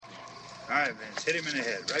All right, Vince, hit him in the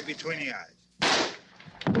head, right between the eyes.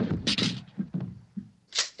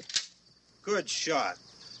 Good shot.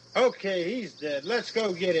 Okay, he's dead. Let's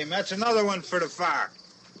go get him. That's another one for the fire.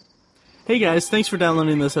 Hey guys, thanks for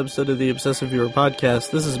downloading this episode of the Obsessive Viewer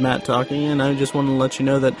Podcast. This is Matt talking, and I just want to let you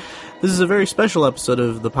know that this is a very special episode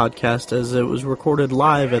of the podcast, as it was recorded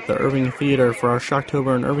live at the Irving Theater for our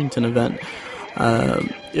Shocktober in Irvington event.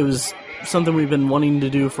 It was something we've been wanting to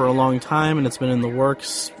do for a long time, and it's been in the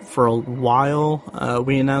works for a while.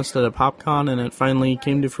 We announced it at PopCon, and it finally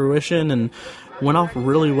came to fruition and went off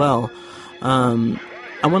really well.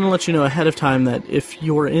 I want to let you know ahead of time that if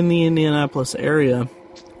you're in the Indianapolis area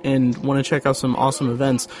and want to check out some awesome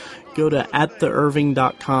events, go to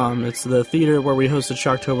attheirving.com. It's the theater where we hosted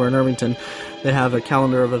Shocktober in Irvington. They have a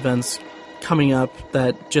calendar of events coming up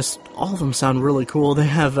that just, all of them sound really cool. They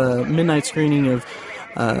have a midnight screening of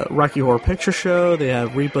Rocky Horror Picture Show. They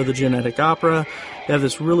have Repo the Genetic Opera. They have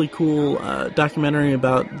this really cool documentary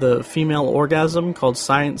about the female orgasm called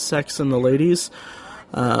Science, Sex, and the Ladies.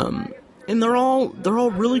 And they're all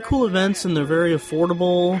really cool events, and they're very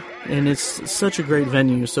affordable, and it's such a great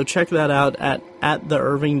venue. So check that out at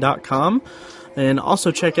theirving.com, and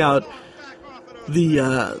also check out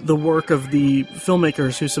the work of the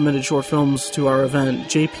filmmakers who submitted short films to our event.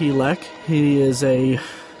 JP Leck, he is a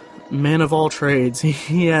man of all trades.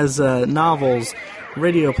 He has novels,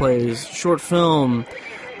 radio plays, short film.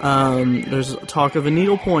 There's talk of a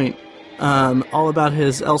needlepoint. All about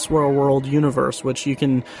his Elsewhere World universe, which you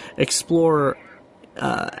can explore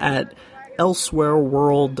at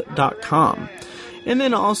elsewhereworld.com. And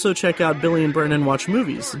then also check out Billy and Brendan Watch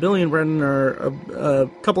Movies. Billy and Brendan are a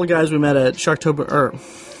couple of guys we met at Shocktober.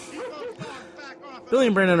 Billy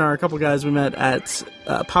and Brendan are a couple of guys we met at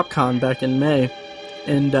PopCon back in May,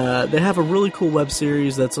 and they have a really cool web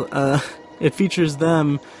series that's it features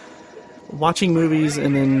them watching movies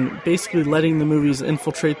and then basically letting the movies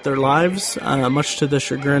infiltrate their lives, much to the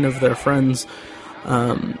chagrin of their friends.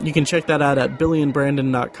 You can check that out at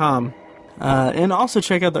billyandbrandon.com. And also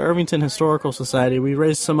check out the Irvington Historical Society. We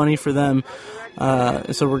raised some money for them,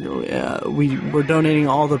 so we're donating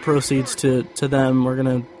all the proceeds to them. We're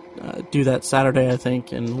gonna do that Saturday, I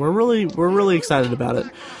think, and we're really excited about it.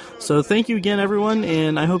 So thank you again, everyone,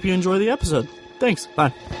 and I hope you enjoy the episode. Thanks.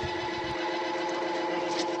 Bye.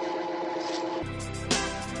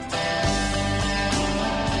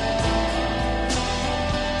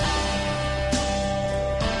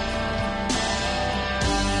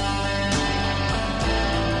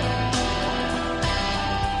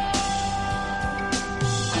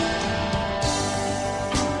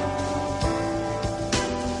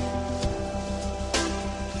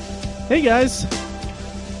 Hey guys.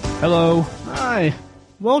 Hello. Hi.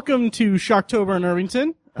 Welcome to Shocktober in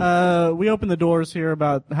Irvington. We opened the doors here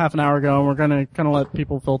about half an hour ago, and we're gonna kind of let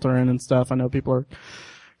people filter in and stuff. I know people are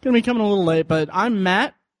gonna be coming a little late, but I'm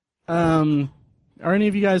Matt. Are any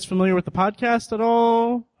of you guys familiar with the podcast at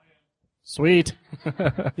all? Sweet.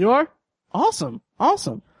 You are? Awesome.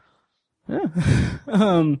 Yeah.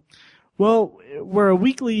 Well, we're a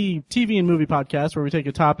weekly TV and movie podcast where we take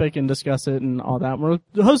a topic and discuss it and all that. We're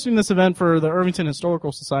hosting this event for the Irvington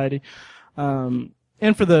Historical Society, and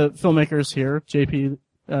for the filmmakers here, JP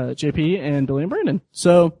and Billy and Brandon.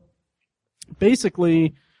 So,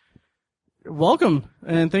 basically, welcome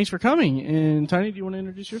and thanks for coming. And Tiny, do you want to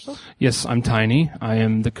introduce yourself? Yes, I'm Tiny. I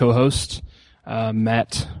am the co-host.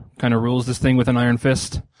 Matt kind of rules this thing with an iron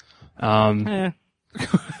fist.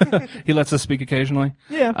 He lets us speak occasionally.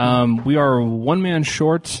 Yeah. We are one man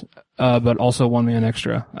short, but also one man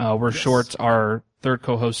extra. We're short our third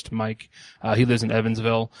co-host, Mike. He lives in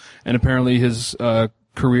Evansville, and apparently his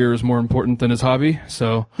career is more important than his hobby.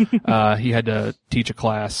 So he had to teach a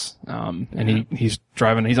class, and he's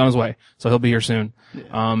driving. He's on his way, so he'll be here soon.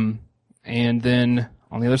 Yeah. And then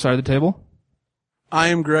on the other side of the table, I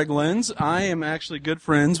am Greg Lenz. I am actually good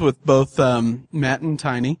friends with both Matt and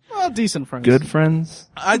Tiny. Well, decent friends. good friends.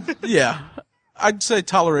 I'd say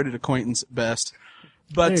tolerated acquaintance at best.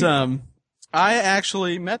 But I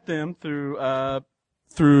actually met them through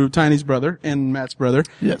Tiny's brother and Matt's brother.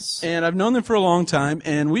 Yes. And I've known them for a long time,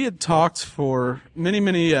 and we had talked for many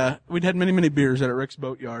we'd had many beers at Rick's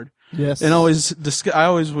Boatyard. Yes. And I always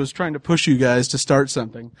was trying to push you guys to start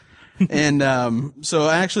something. And so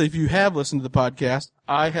actually, if you have listened to the podcast,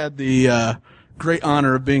 I had the great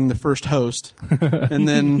honor of being the first host, and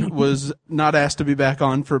then was not asked to be back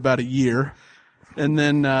on for about a year. And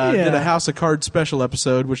then did a House of Cards special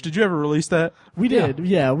episode, which did you ever release that? We did.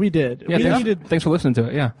 Yeah, we did. Yeah, thanks for listening to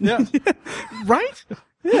it. Yeah. Yeah. Right?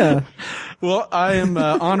 Yeah. Well, I am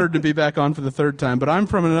honored to be back on for the third time, but I'm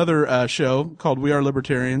from another show called We Are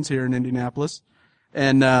Libertarians here in Indianapolis.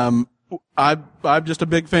 And I'm just a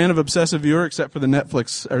big fan of Obsessive Viewer, except for the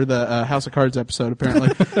Netflix or the House of Cards episode, apparently.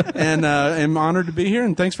 And I'm honored to be here.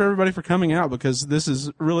 And thanks for everybody for coming out, because this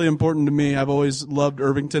is really important to me. I've always loved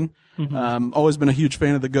Irvington. Always been a huge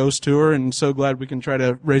fan of the Ghost Tour, and so glad we can try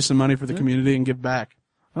to raise some money for the community and give back.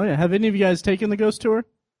 Oh yeah, have any of you guys taken the Ghost Tour?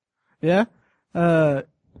 Yeah,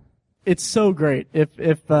 it's so great. If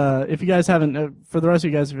you guys haven't, for the rest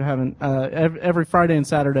of you guys, if you haven't, every Friday and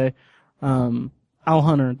Saturday, Al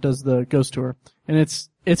Hunter does the Ghost Tour, and it's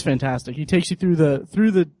fantastic. He takes you through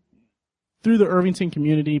the Irvington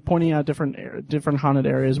community, pointing out different haunted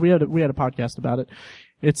areas. We had a podcast about it.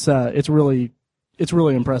 It's really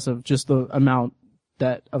impressive, just the amount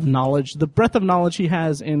of knowledge, the breadth of knowledge he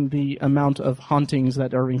has, and the amount of hauntings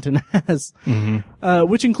that Irvington has,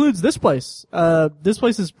 which includes this place. This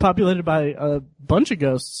place is populated by a bunch of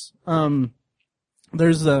ghosts.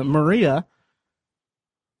 There's Maria.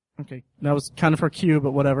 Okay, that was kind of her cue,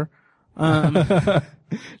 but whatever.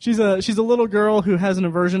 She's a little girl who has an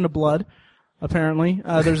aversion to blood, apparently.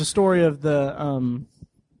 There's a story of a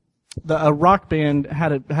rock band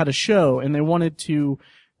had a show, and they wanted to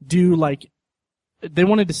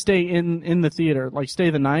stay in the theater, stay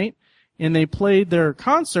the night, and they played their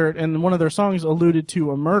concert, and one of their songs alluded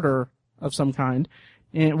to a murder of some kind,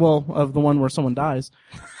 of the one where someone dies.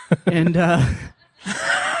 And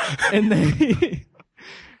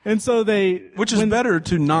Which is better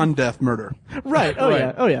to non-death murder. Right.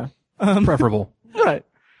 Oh yeah. Preferable. Right.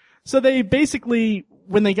 So they basically,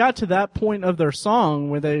 when they got to that point of their song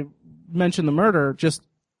where they mentioned the murder,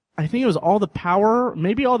 I think it was all the power,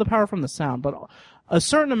 maybe all the power from the sound, but a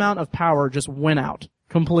certain amount of power just went out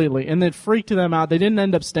completely, and it freaked them out. They didn't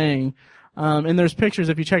end up staying. And there's pictures,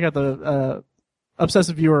 if you check out the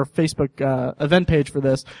Obsessive Viewer Facebook event page for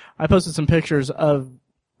this, I posted some pictures of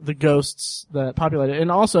the ghosts that populated. And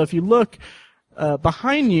also, if you look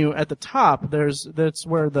behind you at the top, that's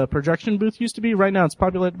where the projection booth used to be. Right now, it's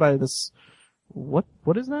populated by this. What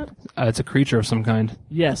is that? It's a creature of some kind.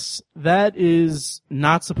 Yes, that is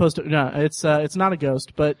not supposed to. No, it's not a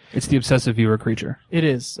ghost, but it's the Obsessive Viewer creature. It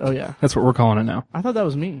is. Oh yeah, that's what we're calling it now. I thought that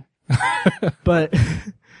was me. But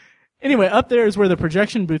anyway, up there is where the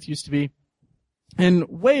projection booth used to be, and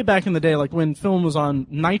way back in the day, like when film was on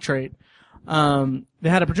nitrate. They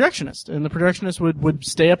had a projectionist, and the projectionist would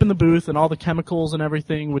stay up in the booth, and all the chemicals and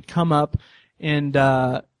everything would come up, and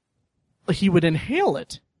he would inhale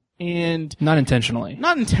it. And not intentionally. He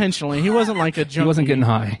wasn't like a junkie. He wasn't getting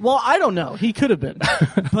high. Well, I don't know. He could have been.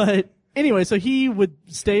 But anyway, so he would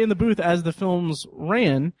stay in the booth as the films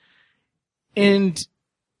ran, and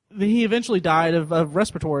he eventually died of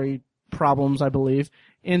respiratory problems, I believe.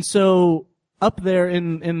 And so up there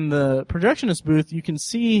in the projectionist booth, you can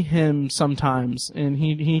see him sometimes, and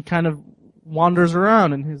he kind of wanders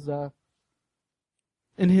around in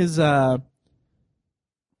his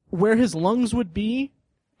where his lungs would be,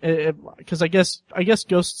 because I guess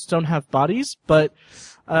ghosts don't have bodies, but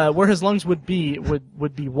where his lungs would be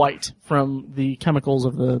white from the chemicals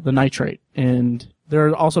of the nitrate. And there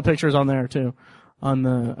are also pictures on there too, on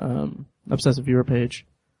the Obsessive Viewer page.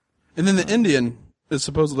 And then the Indian is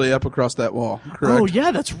supposedly up across that wall, correct? Oh,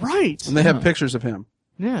 yeah, that's right. And they have pictures of him.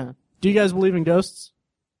 Yeah. Do you guys believe in ghosts?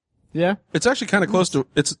 Yeah? It's actually kind of close to,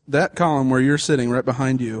 it's that column where you're sitting right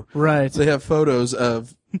behind you. Right. They have photos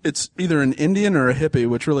of, it's either an Indian or a hippie,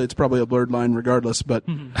 which really it's probably a blurred line regardless, but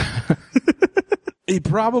he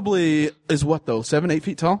probably is what though, 7-8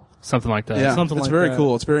 feet tall? Something like that. Yeah, something it's like very that.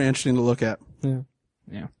 cool. It's very interesting to look at. Yeah.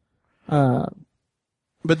 Yeah.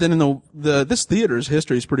 But then in this theater's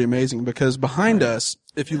history is pretty amazing because behind us,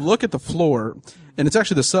 if you look at the floor, and it's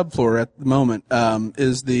actually the subfloor at the moment,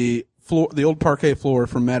 is the floor, the old parquet floor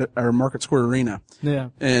from Market Square Arena. Yeah.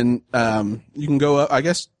 And you can go up. I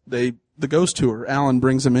guess the Ghost Tour, Alan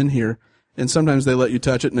brings them in here, and sometimes they let you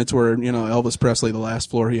touch it, and it's where Elvis Presley, the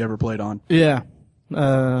last floor he ever played on. Yeah.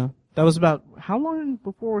 That was about how long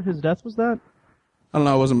before his death was that? I don't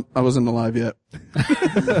know. I wasn't alive yet.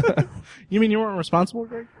 You mean you weren't responsible,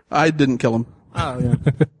 Greg? I didn't kill him. Oh yeah.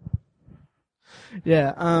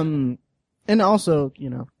 Yeah. And also,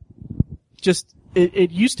 just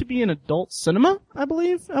it used to be an adult cinema, I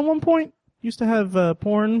believe, at one point. Used to have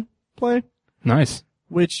porn play. Nice.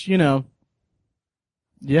 Which yeah,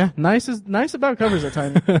 nice about covers it,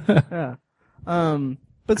 Tiny. Yeah.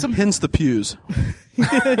 But Hence the pews.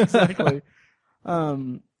 Yeah, exactly.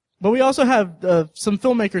 But we also have some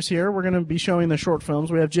filmmakers here. We're going to be showing the short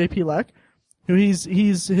films. We have J.P. Leck, who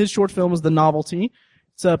his short film is The Novelty.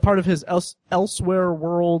 It's a part of his Elsewhere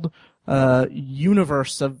World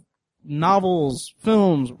universe of novels,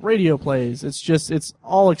 films, radio plays. It's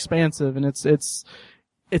all expansive, and it's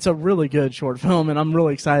it's a really good short film, and I'm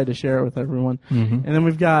really excited to share it with everyone. And then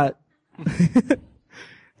we've got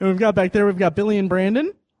back there, we've got Billy and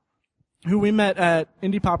Brandon, who we met at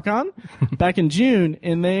Indie PopCon back in June,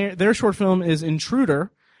 and their short film is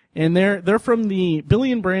Intruder, and they're from the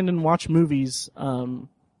Billy and Brandon Watch Movies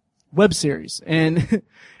web series. And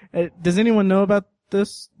does anyone know about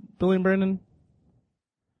this, Billy and Brandon?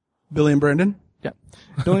 Billy and Brandon? Yeah.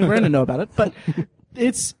 Billy and Brandon know about it, but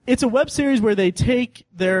it's a web series where they take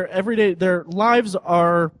their lives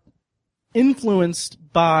are influenced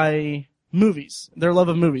by movies, their love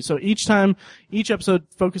of movies. So each episode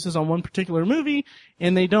focuses on one particular movie,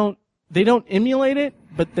 and they don't emulate it,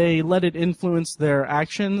 but they let it influence their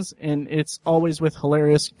actions, and it's always with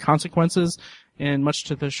hilarious consequences, and much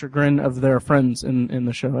to the chagrin of their friends in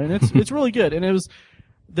the show. And it's really good. And it was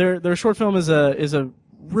their short film is a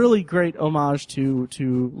really great homage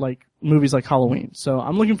to like movies like Halloween. So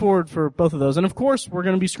I'm looking forward for both of those. And of course, we're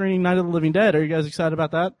going to be screening Night of the Living Dead. Are you guys excited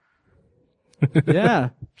about that? Yeah.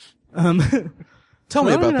 Tell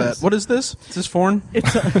me about that. What is this? Is this foreign?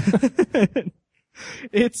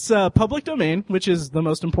 It's public domain, which is the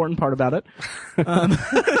most important part about it.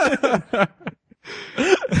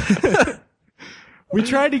 We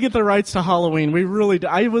tried to get the rights to Halloween.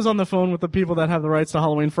 I was on the phone with the people that have the rights to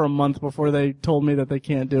Halloween for a month before they told me that they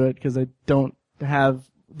can't do it because they don't have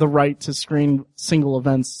the right to screen single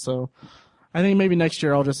events. So I think maybe next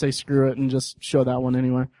year I'll just say screw it and just show that one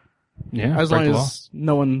anyway. Yeah. As long as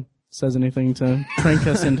no one says anything to crank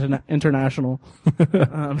us international.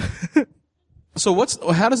 So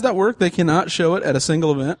how does that work? They cannot show it at a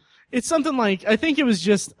single event? It's something like, I think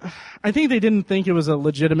they didn't think it was a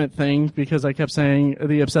legitimate thing because I kept saying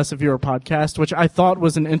the Obsessive Viewer podcast, which I thought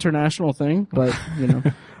was an international thing, but, you know.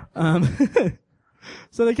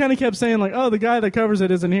 So they kind of kept saying like, oh, the guy that covers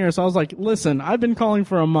it isn't here. So I was like, listen, I've been calling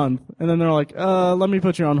for a month. And then they're like, let me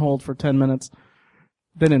put you on hold for 10 minutes.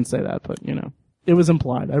 They didn't say that, but, you know, it was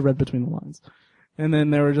implied. I read between the lines. And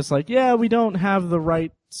then they were just like, yeah, we don't have the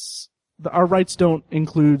rights. Our rights don't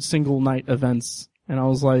include single night events. And I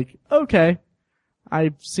was like, okay.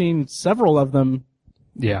 I've seen several of them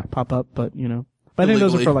pop up, but, you know. But I think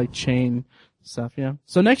those are for, like, chain stuff, yeah.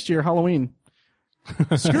 So next year, Halloween.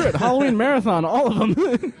 Screw it. Halloween marathon, all of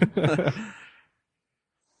them.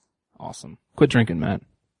 Awesome. Quit drinking, Matt.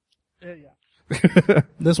 Yeah.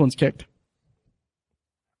 This one's kicked.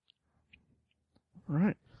 All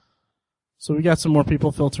right. So we got some more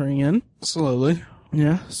people filtering in. Slowly.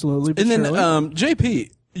 Yeah, slowly but surely. And then,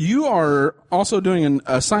 JP, you are also doing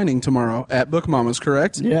a signing tomorrow at Book Mamas,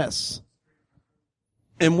 correct? Yes.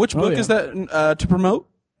 And which book is that to promote?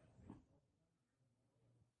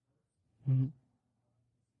 Mm-hmm.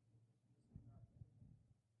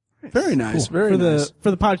 Very nice. Cool. Very nice.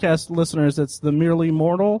 For the podcast listeners, it's The Merely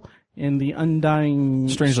Mortal and The Undying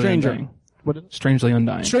Strangely Stranger. Undying. What is it? Strangely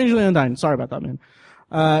Undying. Strangely Undying. Sorry about that, man.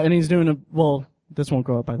 And he's doing this won't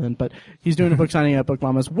go up by then, but he's doing a book signing at Book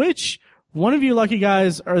Mamas, which one of you lucky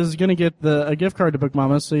guys is going to get a gift card to Book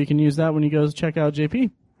Mamas, so you can use that when you go check out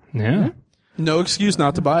JP. Yeah. No excuse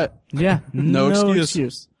not to buy it. Yeah. No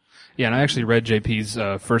excuse. Yeah, and I actually read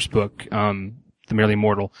JP's first book, The Merely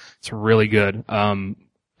Mortal. It's really good.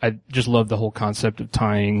 I just love the whole concept of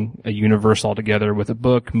tying a universe all together with a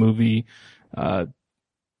book, movie,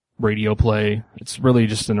 radio play. It's really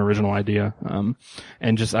just an original idea.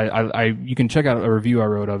 And just, you can check out a review I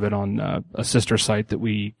wrote of it on a sister site that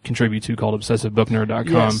we contribute to called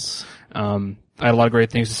obsessivebooknerd.com. Yes. I had a lot of great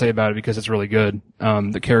things to say about it because it's really good.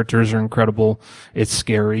 The characters are incredible. It's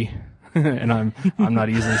scary. And I'm not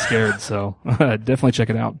easily scared, so definitely check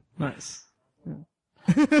it out. Nice. Yeah.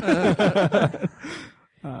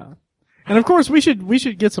 And of course, we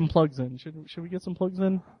should get some plugs in. Should we get some plugs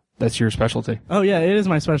in? That's your specialty. Oh yeah, it is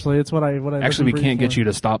my specialty. It's what I actually we can't get you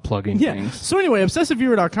to stop plugging things. So anyway,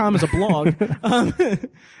 obsessiveviewer.com is a blog.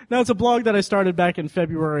 Now it's a blog that I started back in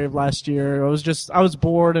February of last year. I was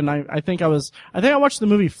bored, and I think I watched the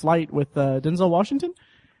movie Flight with Denzel Washington.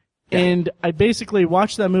 Yeah. And I basically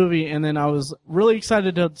watched that movie, and then I was really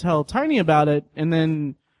excited to tell Tiny about it, and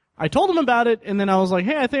then I told him about it, and then I was like,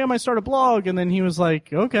 hey, I think I might start a blog, and then he was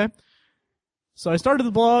like, okay. So I started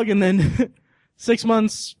the blog, and then 6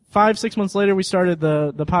 months later, we started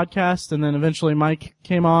the podcast, and then eventually Mike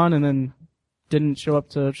came on, and then didn't show up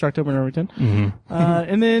to Shocktober in Irvington. Mm-hmm.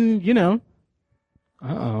 And then,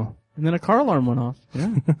 Uh-oh. And then a car alarm went off.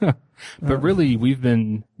 Yeah. But really, we've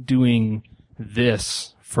been doing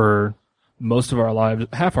this for most of our lives,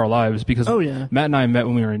 half our lives, because Matt and I met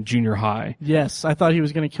when we were in junior high. Yes, I thought he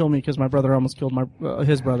was going to kill me because my brother almost killed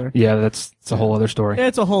his brother. Yeah, it's a whole other story.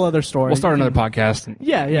 It's a whole other story. We'll start another podcast. And,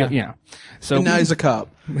 yeah. So and now he's a cop.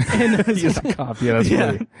 He's a cop. Yeah, that's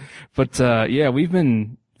funny. But we've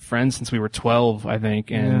been friends since we were 12, I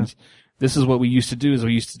think, and this is what we used to do. Is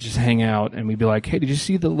we used to just hang out and we'd be like, "Hey, did you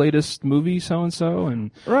see the latest movie, so and so?"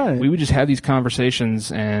 And we would just have these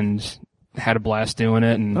conversations and had a blast doing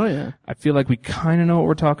it. And I feel like we kind of know what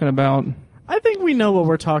we're talking about. I think we know what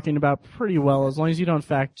we're talking about pretty well, as long as you don't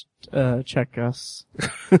fact check us.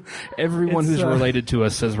 Everyone who's related to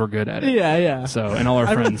us says we're good at it. Yeah. So, and all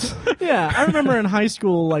our friends. I remember in high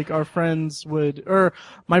school, like, our friends or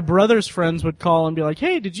my brother's friends would call and be like,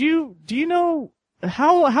 "Hey, do you know,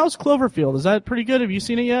 how's Cloverfield? Is that pretty good? Have you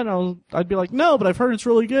seen it yet?" And I'd be like, "No, but I've heard it's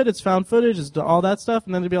really good. It's found footage. It's all that stuff."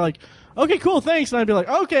 And then they'd be like, "Okay, cool, thanks." And I'd be like,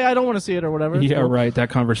 "Okay, I don't want to see it," or whatever. Yeah, right.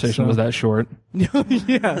 That conversation was that short.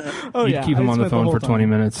 Yeah. Oh, You'd keep him on the phone for 20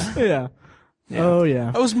 minutes. Yeah. Oh,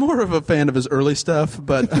 yeah. I was more of a fan of his early stuff,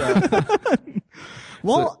 but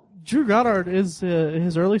well, Drew Goddard is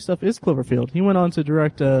his early stuff is Cloverfield. He went on to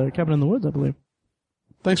direct Cabin in the Woods, I believe.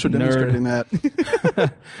 Thanks for demonstrating that.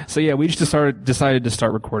 So we just decided to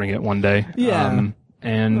start recording it one day. Yeah.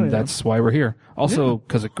 That's why we're here. Also,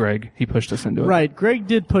 because of Greg, he pushed us into it. Right, Greg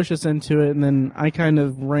did push us into it, and then I kind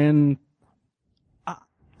of ran.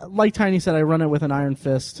 Like Tiny said, I run it with an iron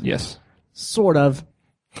fist. Yes. Sort of.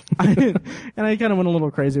 And I kind of went a little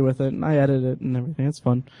crazy with it, and I edited it and everything. It's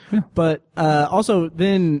fun. Yeah. But also,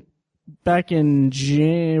 then back in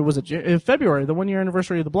February, the 1-year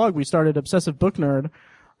anniversary of the blog, we started Obsessive Book Nerd,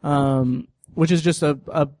 which is just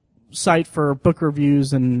a site for book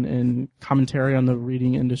reviews and commentary on the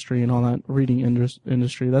reading industry and all that. Reading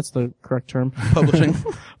industry, that's the correct term.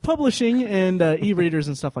 Publishing and e-readers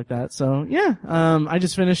and stuff like that. So I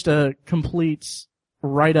just finished a complete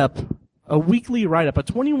write-up, a weekly write-up, a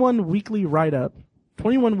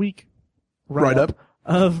 21-week write-up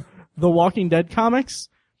of the Walking Dead comics,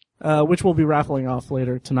 which we'll be raffling off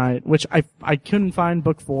later tonight, which I couldn't find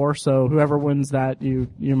book 4, so whoever wins that, you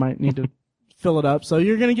might need to fill it up. So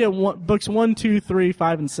you're going to get books 1, 2, 3,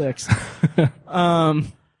 5, and 6. But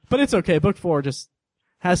it's okay. Book 4 just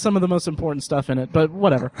has some of the most important stuff in it, but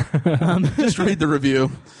whatever. Just read the review.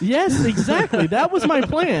 Yes, exactly. That was my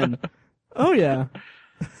plan. Oh, yeah.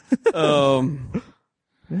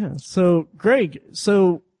 Yeah. So, Greg,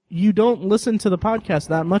 you don't listen to the podcast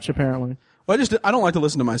that much, apparently. Well, I don't like to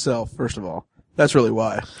listen to myself, first of all. That's really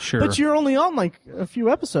why. Sure. But you're only on, like, a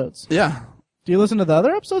few episodes. Yeah. Do you listen to the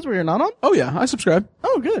other episodes where you're not on? Oh, yeah. I subscribe.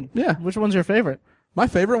 Oh, good. Yeah. Which one's your favorite? My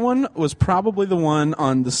favorite one was probably the one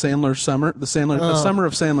on the Summer of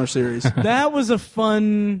Sandler series. That was a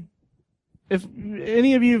fun... If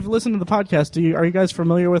any of you have listened to the podcast, are you guys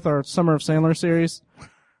familiar with our Summer of Sandler series?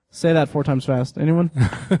 Say that 4 times fast. Anyone?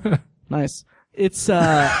 Nice. It was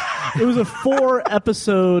a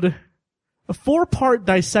 4-part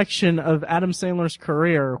dissection of Adam Sandler's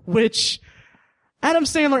career, which Adam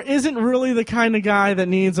Sandler isn't really the kind of guy that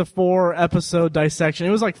needs a 4-episode dissection. It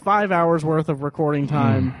was like 5 hours worth of recording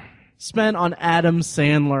time spent on Adam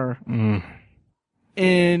Sandler.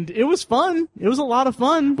 And it was fun. It was a lot of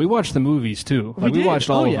fun. We watched the movies too. We watched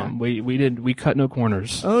all of them. We cut no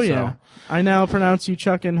corners. Oh yeah. I now pronounce you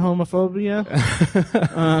chucking homophobia.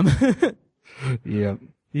 Yeah.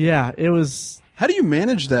 Yeah, it was. How do you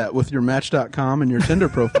manage that with your Match.com and your Tinder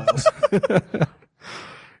profiles?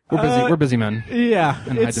 We're busy men. Yeah.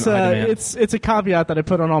 It's a caveat that I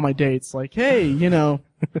put on all my dates. Like, hey,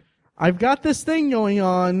 I've got this thing going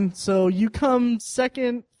on, so you come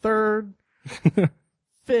second, third,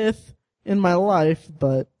 fifth in my life,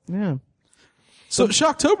 but yeah. So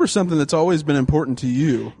Shocktober is something that's always been important to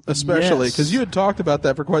you, especially because you had talked about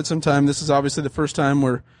that for quite some time. This is obviously the first time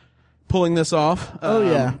we're pulling this off.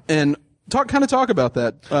 And talk about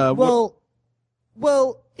that.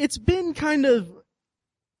 Well, it's been kind of,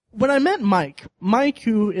 when I met Mike,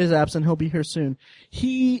 who is absent, he'll be here soon.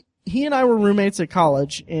 He and I were roommates at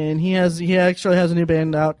college, and he actually has a new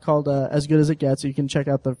band out called As Good As It Gets. So you can check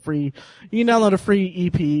out you can download a free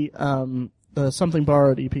EP, the Something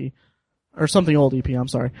Borrowed EP, or Something Old EP, I'm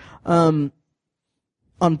sorry, on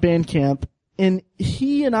Bandcamp. And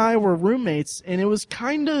he and I were roommates, and it was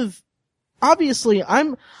kind of, obviously,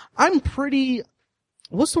 I'm pretty,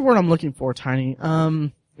 what's the word I'm looking for, Tiny?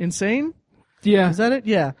 Insane? Yeah. Is that it?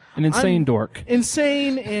 Yeah. An insane dork.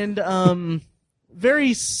 Insane and,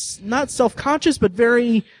 very, not self-conscious, but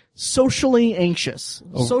very socially anxious.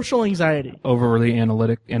 Social anxiety. Overly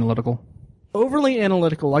analytical. overly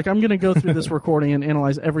analytical. Like, I'm going to go through this recording and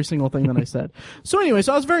analyze every single thing that I said. So anyway,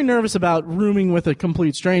 I was very nervous about rooming with a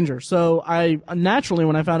complete stranger. So I naturally,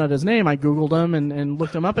 when I found out his name, I Googled him and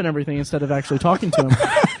looked him up and everything instead of actually talking to him.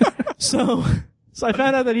 So I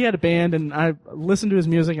found out that he had a band, and I listened to his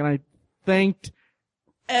music, and I thanked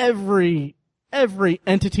every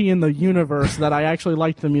entity in the universe that I actually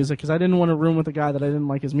liked the music, because I didn't want to room with a guy that I didn't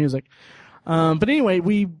like his music. But anyway,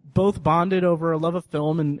 we both bonded over a love of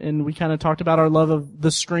film, and we kind of talked about our love of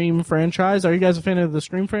the Scream franchise. Are you guys a fan of the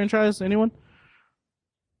Scream franchise? Anyone?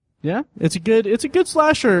 Yeah? It's a good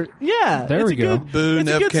slasher. Yeah. There we go. Boo,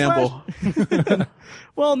 Nev Campbell.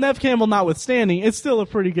 Well, Nev Campbell notwithstanding, it's still a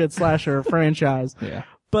pretty good slasher franchise. Yeah.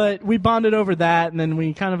 But we bonded over that, and then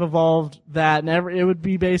we kind of evolved that, and it would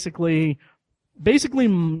be basically,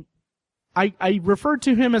 I referred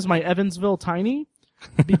to him as my Evansville Tiny,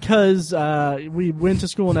 because, we went to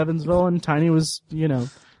school in Evansville, and Tiny was,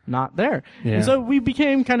 not there. Yeah. And so we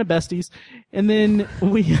became kind of besties, and then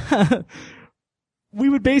we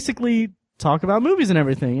would basically talk about movies and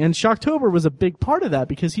everything, and Shocktober was a big part of that,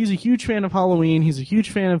 because he's a huge fan of Halloween, he's a huge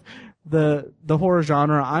fan of the horror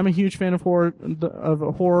genre. I'm a huge fan of horror, and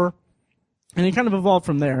it kind of evolved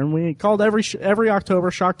from there. And we called every October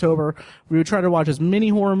Shocktober. We would try to watch as many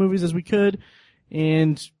horror movies as we could,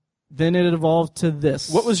 and then it evolved to this.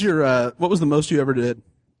 What was the most you ever did?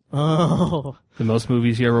 Oh. The most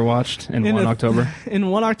movies you ever watched in one October? In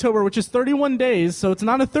 1 October, which is 31 days, so it's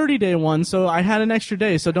not a 30-day one, so I had an extra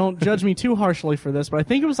day, so don't judge me too harshly for this, but I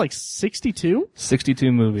think it was like 62?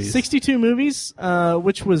 62 movies. 62 movies,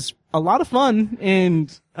 which was a lot of fun,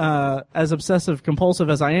 and as obsessive-compulsive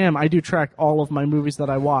as I am, I do track all of my movies that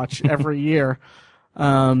I watch every year.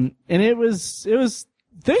 And it was,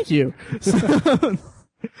 thank you.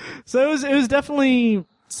 So it was definitely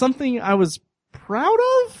something I was proud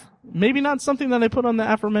of. Maybe not something that I put on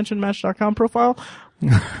the aforementioned Match.com profile,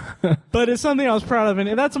 but it's something I was proud of,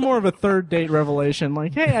 and that's more of a third date revelation.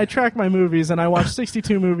 Like, hey, I track my movies, and I watch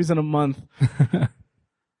 62 movies in a month.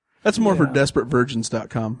 That's more for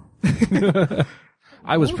DesperateVirgins.com.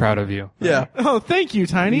 I was proud of you. Yeah. Oh, thank you,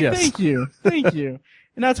 Tiny. Yes. Thank you. And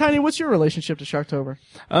now, Tiny, what's your relationship to Shocktober?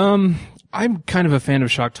 I'm kind of a fan of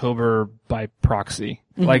Shocktober by proxy.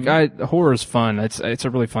 Mm-hmm. Like, horror is fun. It's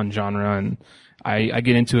a really fun genre, and I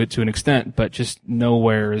get into it to an extent, but just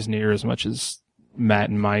nowhere as near as much as Matt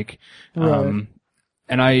and Mike. Right.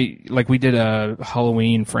 And we did a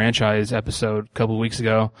Halloween franchise episode a couple of weeks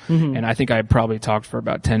ago, mm-hmm. and I think I probably talked for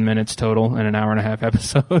about 10 minutes total in an hour and a half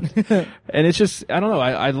episode. And it's just, I don't know,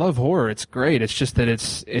 I love horror. It's great. It's just that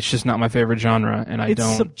it's just not my favorite genre, and it's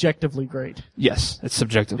subjectively great. Yes, it's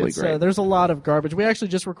subjectively great. There's a lot of garbage. We actually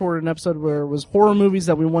just recorded an episode where it was horror movies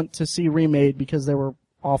that we want to see remade because they were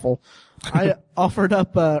awful. I offered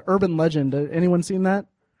up Urban Legend. Anyone seen that?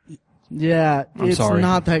 Yeah, it's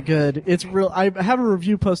not that good. It's real. I have a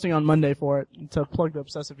review posting on Monday for it to plug the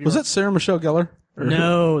Obsessive Viewer. Was that Sarah Michelle Gellar?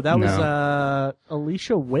 No, that was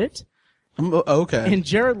Alicia Witt. Okay. And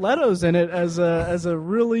Jared Leto's in it as a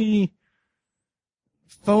really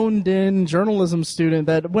phoned in journalism student.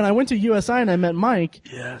 That when I went to USI and I met Mike,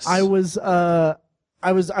 yes, I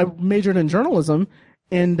majored in journalism,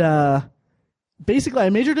 and basically I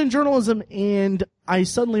majored in journalism, and I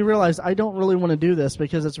suddenly realized I don't really want to do this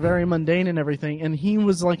because it's very mundane and everything. And he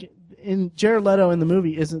was like, Jared Leto in the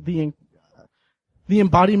movie is the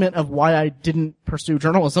embodiment of why I didn't pursue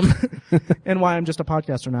journalism and why I'm just a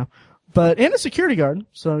podcaster now. And a security guard.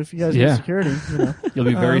 So if you guys need security, you'll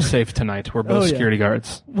be very safe tonight. We're both security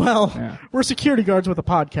guards. Well, we're security guards with a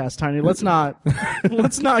podcast, Tiny. Let's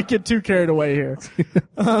not get too carried away here.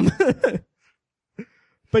 But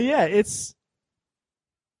yeah, it's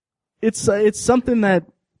something that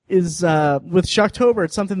is with Shocktober.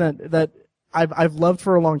 It's something that I've loved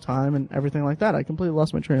for a long time and everything like that. I completely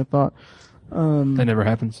lost my train of thought. That never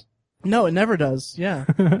happens. No, it never does. Yeah,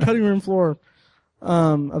 cutting room floor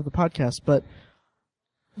of the podcast. But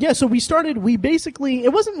yeah, so we basically,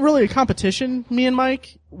 it wasn't really a competition. Me and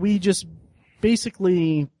Mike, we just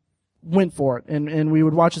basically went for it, and we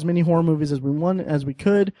would watch as many horror movies as we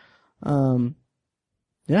could.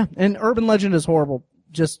 Yeah, and Urban Legend is horrible.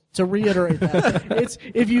 Just to reiterate that, it's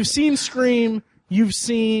if you've seen Scream, if you've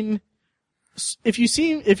seen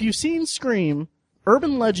Scream,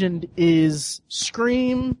 Urban Legend is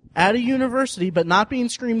Scream at a university, but not being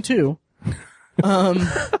Scream 2,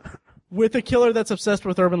 with a killer that's obsessed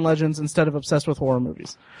with urban legends instead of obsessed with horror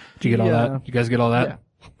movies. Did you get all that? You guys get all that?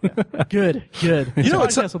 Good. You know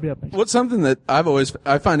Podcast will be up next. what's something that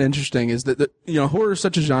I find interesting is that horror is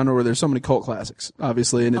such a genre where there's so many cult classics,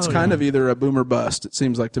 obviously, and it's kind of either a boom or bust. It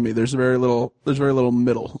seems like to me there's very little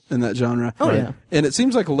middle in that genre. Oh, yeah. And it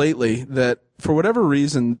seems like lately that for whatever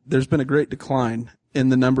reason there's been a great decline in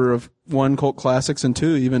the number of one, cult classics, and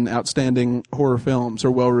two, even outstanding horror films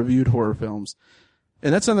or well-reviewed horror films.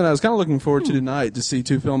 And that's something I was kind of looking forward to tonight, to see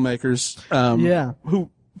two filmmakers who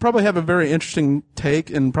probably have a very interesting take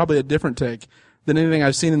and probably a different take than anything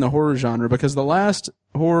I've seen in the horror genre, because the last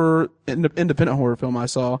independent horror film I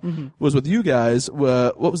saw was with you guys.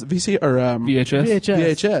 What was it? VHS.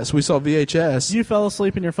 We saw VHS. You fell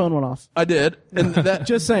asleep and your phone went off. I did. And that,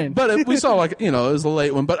 Just saying. But we saw it was a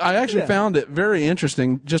late one, but I actually found it very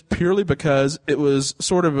interesting just purely because it was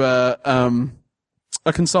sort of a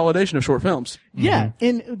consolidation of short films. Yeah,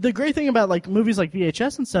 and the great thing about like movies like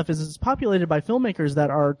VHS and stuff is it's populated by filmmakers that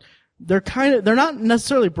they're not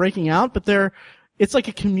necessarily breaking out, but it's like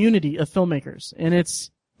a community of filmmakers, and it's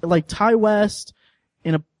like Ty West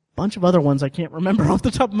and a bunch of other ones I can't remember off the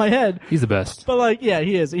top of my head. He's the best. But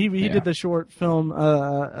he is. He did the short film,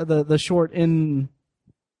 the short in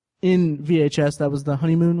VHS. That was the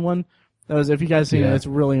honeymoon one. That was, if you guys seen it, it's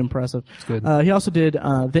really impressive. It's good. He also did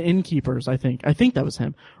The Innkeepers, I think. I think that was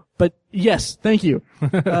him. But yes, thank you.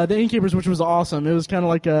 The Innkeepers, which was awesome. It was kind of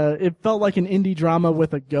like it felt like an indie drama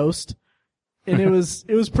with a ghost. And it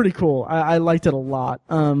was pretty cool. I liked it a lot.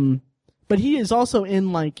 But he is also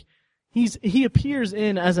in he appears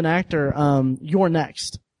in as an actor, You're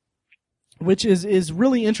Next, which is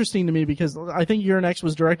really interesting to me because I think You're Next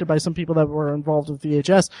was directed by some people that were involved with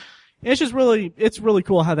VHS. It's just it's really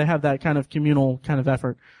cool how they have that kind of communal kind of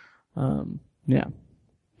effort. Yeah.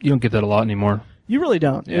 You don't get that a lot anymore. You really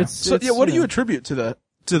don't. Yeah. What do you attribute to the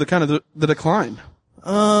kind of the decline?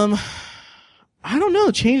 I don't know.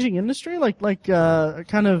 Changing industry,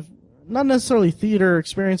 kind of not necessarily theater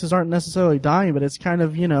experiences aren't necessarily dying, but it's kind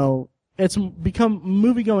of, it's become,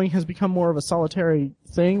 moviegoing has become more of a solitary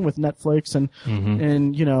thing with Netflix and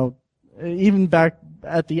even back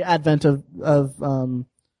at the advent of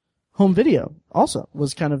home video also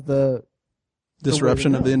was kind of the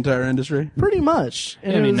disruption of the entire industry. Pretty much.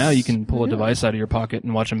 And now you can pull a device out of your pocket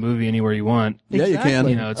and watch a movie anywhere you want. Exactly. Yeah,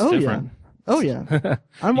 you can. It's different. Yeah. Oh yeah.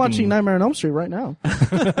 I'm watching Nightmare on Elm Street right now.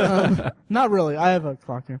 Not really. I have a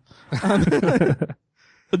clock here.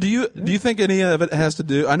 Do you think any of it has to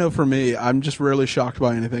do? I know for me, I'm just rarely shocked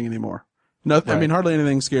by anything anymore. Nothing. Right. I mean, hardly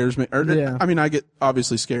anything scares me. I mean, I get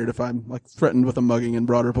obviously scared if I'm threatened with a mugging in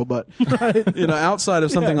Broad Ripple, but outside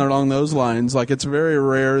of something along those lines, it's very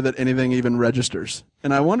rare that anything even registers.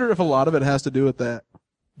 And I wonder if a lot of it has to do with that.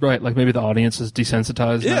 Right, like maybe the audience is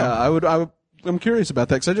desensitized. Yeah, now. I'm curious about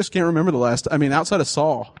that because I just can't remember the last. I mean, outside of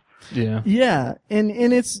Saw. Yeah. Yeah, and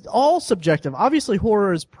it's all subjective. Obviously,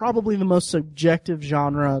 horror is probably the most subjective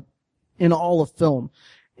genre in all of film,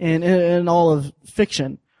 and in all of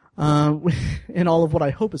fiction, in all of what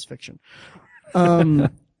I hope is fiction.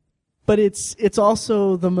 But it's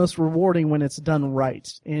also the most rewarding when it's done right.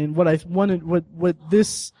 And what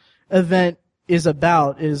this event is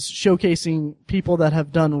about is showcasing people that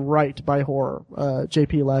have done right by horror.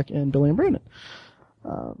 J.P. Leck and Billy and Brandon.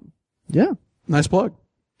 Yeah. Nice plug.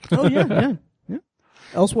 Oh yeah.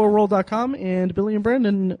 Elsewhereworld.com and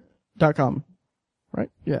BillyandBrandon.com. Right?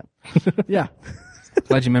 Yeah. Yeah.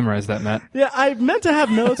 Glad you memorized that, Matt. Yeah, I meant to have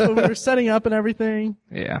notes, but we were setting up and everything.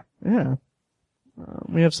 Yeah. Yeah.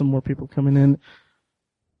 We have some more people coming in.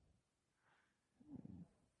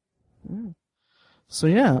 Yeah. So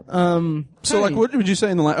yeah. So what would you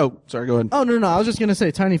say in the oh, sorry, go ahead. Oh no, I was just gonna say,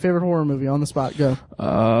 Tiny, favorite horror movie on the spot. Go.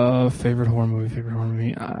 Favorite horror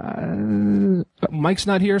movie. Mike's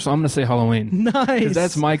not here, so I'm gonna say Halloween. Nice. 'Cause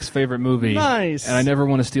that's Mike's favorite movie. Nice. And I never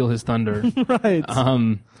want to steal his thunder. Right.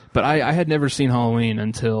 But I had never seen Halloween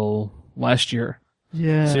until last year.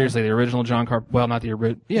 Yeah. Seriously, the original John Carpenter. Well, not the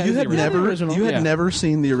original. Yeah, you had the original. never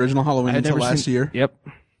seen the original Halloween until last year. Yep.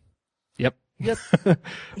 I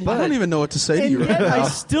don't even know what to say to you right yet now. I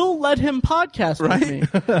still let him podcast with me.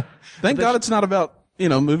 Thank God it's not about,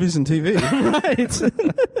 movies and TV. Right.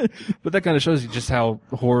 But that kind of shows you just how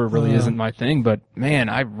horror really isn't my thing. But man,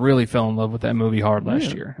 I really fell in love with that movie hard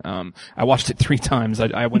last year. I watched it 3 times.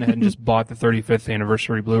 I went ahead and just bought the 35th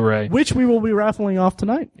anniversary Blu-ray. Which we will be raffling off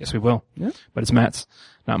tonight. Yes, we will. Yeah. But it's Matt's,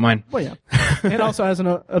 not mine. Well, yeah. It also has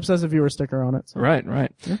an obsessive viewer sticker on it. So. Right.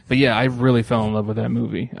 Yeah. But yeah, I really fell in love with that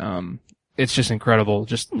movie. It's just incredible.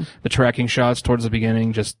 Just the tracking shots towards the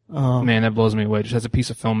beginning, man, that blows me away. Just as a piece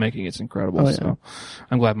of filmmaking, it's incredible. Oh, yeah. So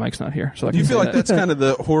I'm glad Mike's not here. So do you feel like that's kind of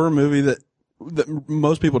the horror movie that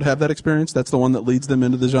most people would have that experience? That's the one that leads them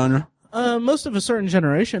into the genre? Most of a certain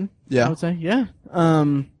generation. Yeah. I would say, yeah.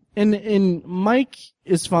 And Mike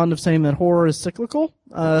is fond of saying that horror is cyclical.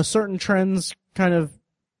 Certain trends kind of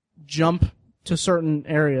jump to certain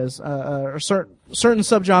areas. Or certain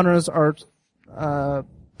subgenres are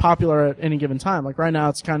popular at any given time. Like right now,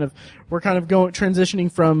 we're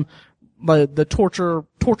transitioning from the torture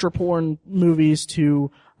porn movies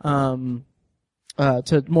to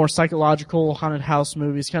more psychological haunted house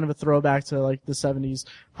movies, kind of a throwback to like the 70s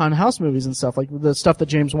haunted house movies and stuff, like the stuff that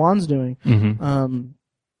James Wan's doing.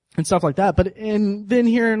 And stuff like that. But then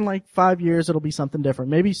here in like 5 years, it'll be something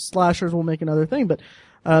different. Maybe slashers will make another thing, but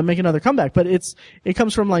make another comeback. But it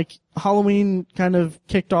comes from like Halloween kind of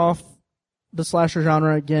kicked off the slasher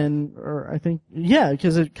genre again, or I think, yeah,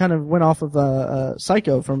 because it kind of went off of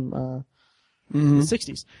Psycho from the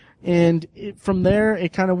 60s. And from there,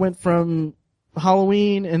 it kind of went from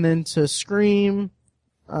Halloween and then to Scream.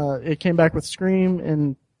 It came back with Scream,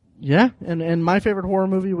 and yeah, and my favorite horror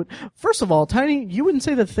movie would... First of all, Tiny, you wouldn't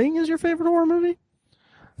say The Thing is your favorite horror movie?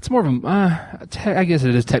 It's more of a... I guess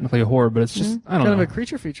it is technically a horror, but it's just... I don't know. Kind of a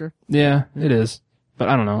creature feature. Yeah, it is. But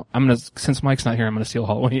I don't know. Since Mike's not here, I'm gonna steal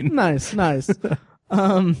Halloween. Nice.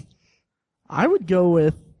 I would go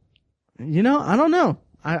with... I don't know.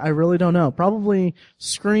 I really don't know. Probably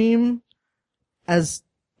Scream, as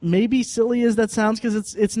maybe silly as that sounds,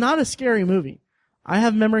 because it's not a scary movie. I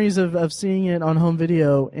have memories of seeing it on home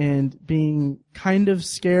video and being kind of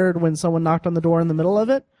scared when someone knocked on the door in the middle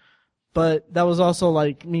of it. But that was also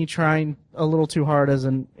like me trying a little too hard as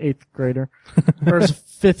an 8th grader. Or as a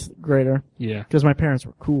 5th grader. Yeah. Because my parents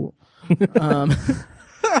were cool.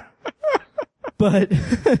 But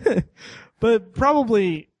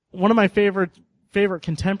probably one of my favorite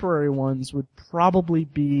contemporary ones would probably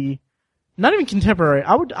be... Not even contemporary.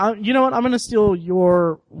 You know what? I'm going to steal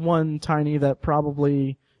your one, Tiny, that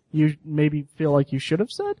probably you maybe feel like you should have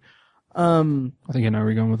said. I think I know where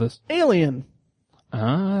you're going with this. Alien.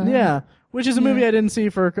 Yeah. Which is a movie I didn't see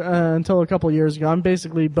for until a couple of years ago. I'm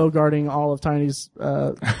basically bogarting all of Tiny's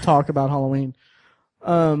talk about Halloween.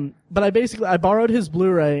 But I borrowed his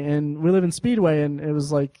Blu-ray, and we live in Speedway, and it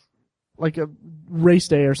was like a race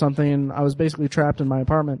day or something, and I was basically trapped in my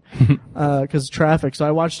apartment because of traffic. So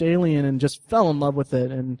I watched Alien and just fell in love with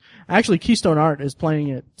it. And actually, Keystone Art is playing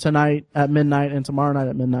it tonight at midnight and tomorrow night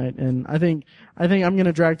at midnight. And I think I'm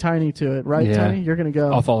gonna drag Tiny to it, right? Yeah. Tiny, you're gonna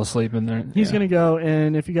go. I'll fall asleep in there. He's gonna go,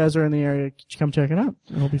 and if you guys are in the area, come check it out.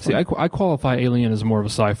 It'll be fun. See, I qualify Alien as more of a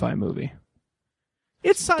sci-fi movie.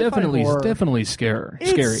 It's sci-fi horror. Definitely scary.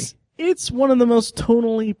 It's one of the most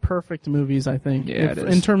tonally perfect movies, I think, it is.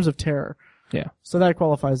 in terms of terror. Yeah. So that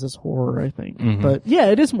qualifies as horror, I think. But yeah,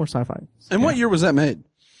 it is more sci-fi. And what year was that made?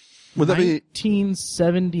 Would that be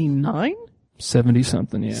 1979? 70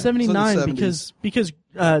 something, yeah. 79, because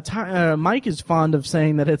Mike is fond of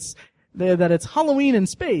saying that it's Halloween in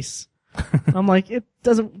space. I'm like,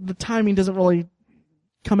 the timing doesn't really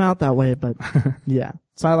come out that way, but yeah.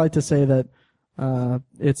 So I like to say that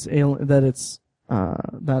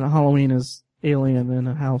that Halloween is alien in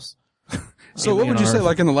a house. So what would you say,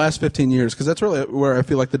 like, in the last 15 years? Because that's really where I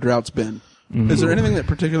feel like the drought's been. Is there anything that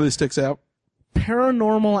particularly sticks out?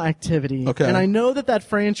 Paranormal Activity. Okay. And I know that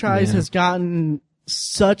franchise has gotten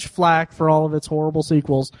such flack for all of its horrible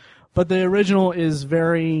sequels, but the original is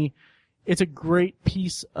it's a great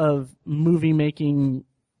piece of movie making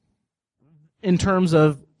in terms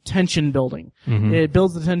of tension building. It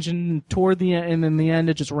builds the tension toward the end, and in the end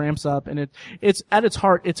it just ramps up, and it's at its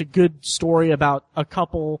heart, it's a good story about a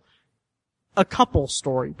couple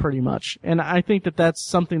story, pretty much. And I think that's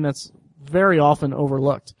something that's very often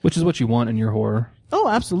overlooked. Which is what you want in your horror. Oh,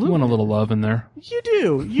 absolutely. You want a little love in there. You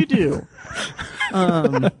do.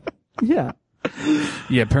 Yeah.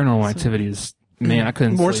 Yeah, Paranormal Activity is, man, I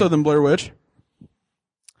couldn't More sleep. so than Blair Witch?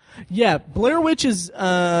 Yeah, Blair Witch is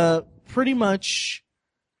pretty much...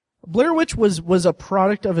 Blair Witch was a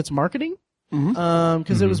product of its marketing,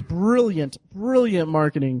 because it was brilliant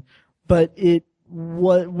marketing, but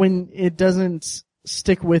when it doesn't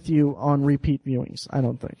stick with you on repeat viewings, I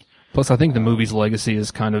don't think. Plus, I think the movie's legacy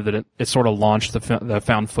is kind of that it sort of launched the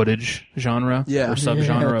found footage genre or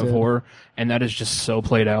subgenre of horror, and that is just so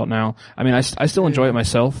played out now. I mean, I still enjoy it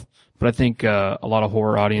myself, but I think a lot of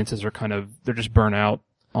horror audiences are they're just burnt out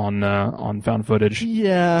on found footage.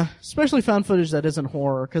 Yeah, especially found footage that isn't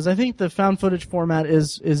horror, because I think the found footage format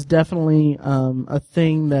is definitely a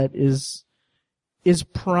thing that is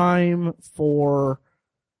prime for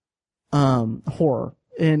horror.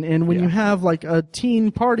 And when you have like a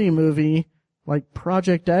teen party movie like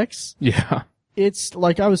Project X, it's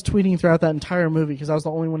like I was tweeting throughout that entire movie because I was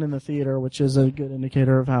the only one in the theater, which is a good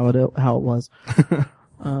indicator of how it was.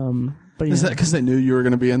 But is that because they knew you were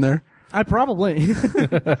going to be in there? I probably.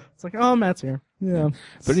 It's like, oh, Matt's here. Yeah.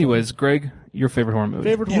 But anyways, Greg, your favorite horror movie?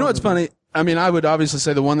 You know what's funny? I mean, I would obviously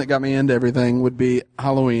say the one that got me into everything would be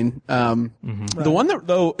Halloween. The one that,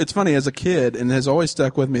 though, it's funny, as a kid, and has always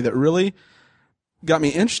stuck with me, that really got me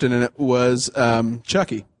interested in it was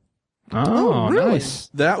Chucky. Oh, really? Nice.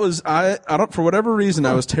 That was, I don't, for whatever reason,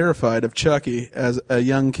 I was terrified of Chucky as a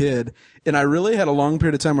young kid. And I really had a long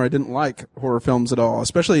period of time where I didn't like horror films at all,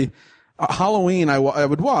 especially Halloween I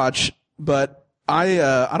would watch, but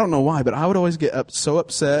I don't know why, but I would always get so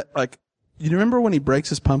upset. Like, you remember when he breaks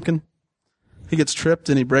his pumpkin? He gets tripped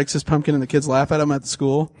and he breaks his pumpkin and the kids laugh at him at the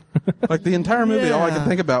school. Like, the entire movie, all I could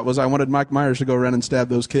think about was I wanted Mike Myers to go around and stab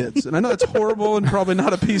those kids. And I know that's horrible and probably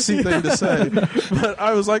not a PC thing to say, but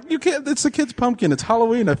I was like, you can't, it's the kid's pumpkin. It's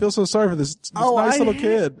Halloween. I feel so sorry for this nice little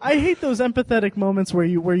kid. I hate those empathetic moments where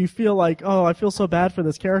you feel like, oh, I feel so bad for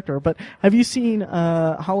this character. But have you seen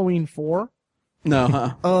Halloween 4? No,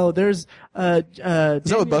 huh? Oh, there's Is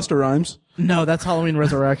that with Busta Rhymes? No, that's Halloween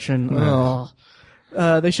Resurrection.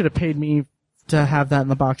 They should have paid me to have that in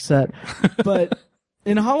the box set. But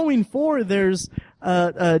in Halloween 4, there's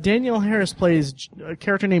Danielle Harris plays a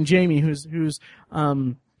character named Jamie, who's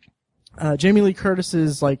Jamie Lee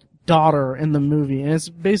Curtis's like daughter in the movie, and it's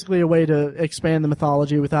basically a way to expand the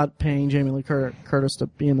mythology without paying Jamie Lee Curtis to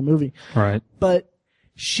be in the movie. Right. But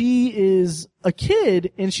she is a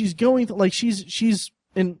kid, and she's going through, like, she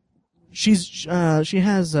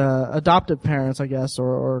has adoptive parents, I guess,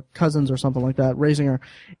 or cousins or something like that, raising her.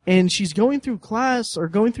 And she's going through class or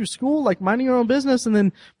going through school, like, minding her own business, and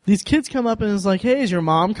then these kids come up and it's like, hey, is your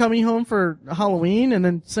mom coming home for Halloween? And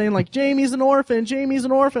then saying, like, Jamie's an orphan.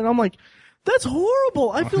 I'm like, that's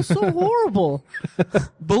horrible. I feel so horrible.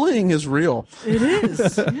 Bullying is real. It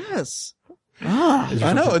is. Yes.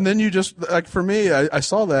 I know, and then you just, like, for me, I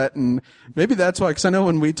saw that, and maybe that's why, because I know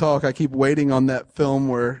when we talk, I keep waiting on that film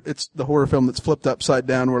where it's the horror film that's flipped upside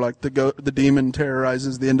down, where, like, the demon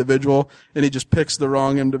terrorizes the individual, and he just picks the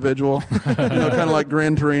wrong individual. You know, kind of like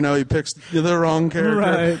Gran Torino, he picks the wrong character.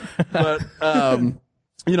 Right. But,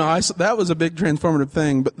 you know, that was a big transformative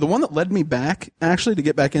thing, but the one that led me back, actually, to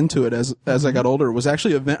get back into it as I got older, was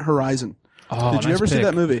actually Event Horizon. Oh, Did you ever see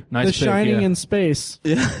that movie? Nice The pick, Shining yeah. in space.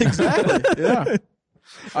 Yeah, exactly. Yeah.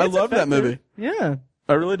 I love that movie. Yeah.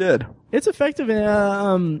 I really did. It's effective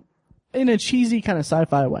in a cheesy kind of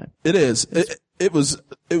sci-fi way. It is. It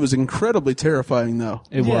was incredibly terrifying, though.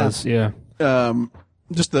 It was, yeah.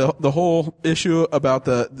 Just the whole issue about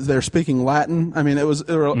they're speaking Latin. I mean,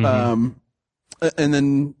 and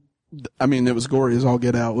then, I mean, it was gory as all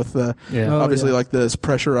get out with obviously like this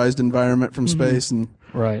pressurized environment from space and.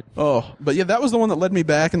 Right. Oh, but yeah, that was the one that led me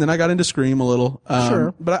back, and then I got into Scream a little.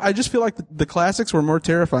 Sure. But I just feel like the classics were more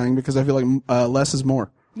terrifying because I feel like less is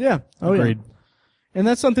more. Yeah. Oh, agreed. Yeah. And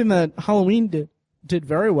that's something that Halloween did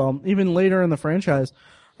very well. Even later in the franchise,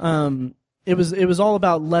 it was all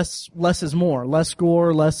about less is more, less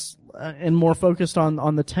gore, less and more focused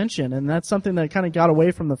on the tension, and that's something that kind of got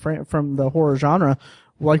away from the horror genre,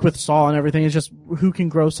 like with Saw and everything. It's just who can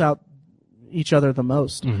gross out each other the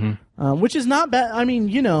most, which is not bad. I mean,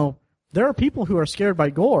 you know, there are people who are scared by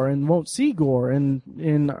gore and won't see gore and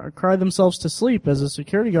cry themselves to sleep as a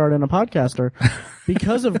security guard and a podcaster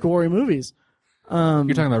because of gory movies. You're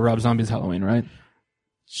talking about Rob Zombie's Halloween, right?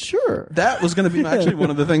 Sure. That was going to be actually one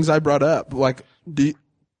of the things I brought up. Like,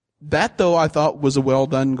 that though I thought was a well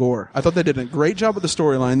done gore. I thought they did a great job with the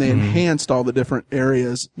storyline. They enhanced all the different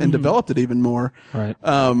areas and developed it even more. Right.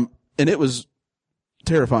 And it was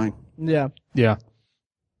terrifying. Yeah. Yeah.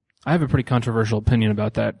 I have a pretty controversial opinion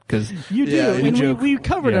about that because you do. And we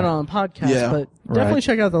covered it on a podcast, but definitely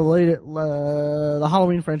check out the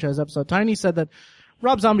Halloween franchise episode. Tiny said that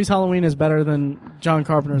Rob Zombie's Halloween is better than John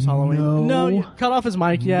Carpenter's Halloween. No, you cut off his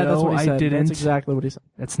mic. Yeah, that's what he said. I didn't. That's exactly what he said.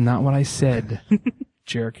 That's not what I said.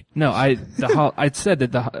 Jerk. No, I said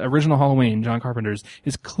that the original Halloween, John Carpenter's,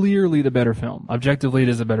 is clearly the better film. Objectively, it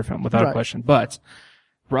is a better film, without a question. But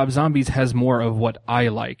Rob Zombie's has more of what I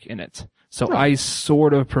like in it. So I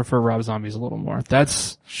sort of prefer Rob Zombie's a little more.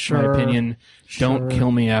 That's my opinion. Don't kill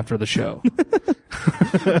me after the show.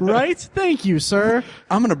 Right? Thank you, sir.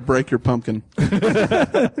 I'm going to break your pumpkin.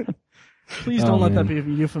 Please don't let that be a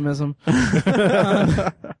euphemism.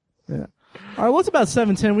 Yeah. All right, well, it's about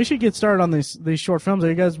 7:10. We should get started on these short films.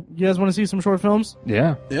 You guys want to see some short films?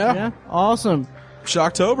 Yeah. Yeah? Awesome.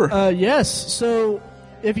 Shocktober. Yes. So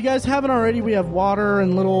if you guys haven't already, we have water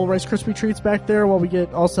and little Rice Krispie treats back there while we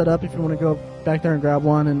get all set up if you want to go back there and grab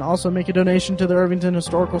one. And also make a donation to the Irvington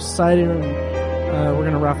Historical Society. And we're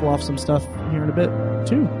going to raffle off some stuff here in a bit,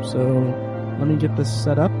 too. So let me get this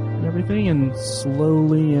set up and everything and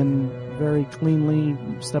slowly and very cleanly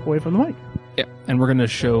step away from the mic. Yeah, and we're going to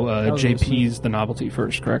show was JP's The Novelty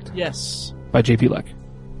first, correct? Yes. By JP Leck.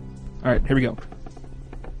 All right, here we go.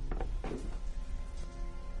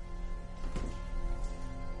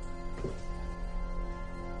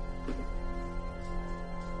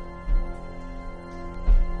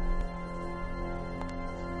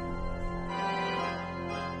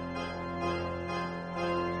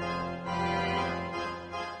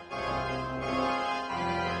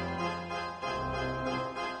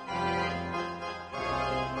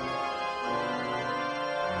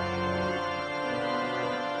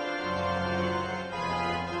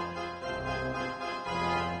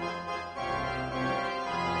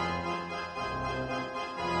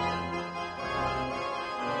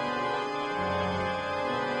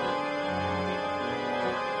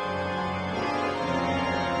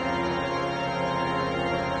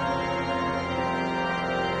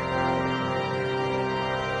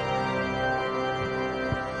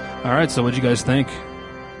 All right, so what'd you guys think?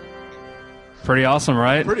 Pretty awesome,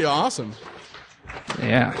 right? Pretty awesome.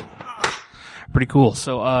 Yeah. Pretty cool.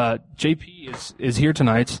 So JP is here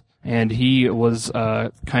tonight, and he was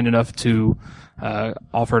kind enough to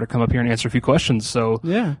offer to come up here and answer a few questions. So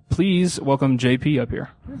Yeah. please welcome JP up here.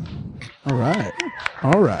 All right.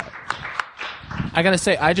 All right. I gotta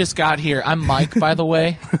say, I just got here. I'm Mike, by the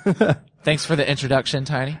way. Thanks for the introduction,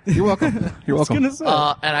 Tiny. You're welcome. You're welcome.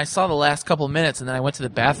 And I saw the last couple of minutes, and then I went to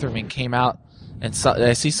the bathroom and came out and saw.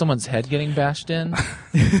 I see someone's head getting bashed in.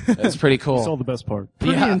 That's pretty cool. Saw the best part.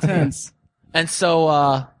 Pretty intense. And so,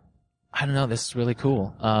 I don't know. This is really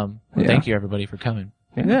cool. Thank you, everybody, for coming.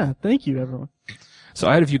 Yeah. Thank you, everyone. So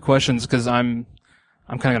I had a few questions because I'm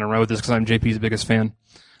kind of going to run with this because I'm JP's biggest fan.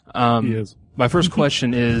 He is. My first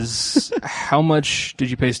question is, how much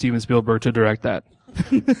did you pay Steven Spielberg to direct that?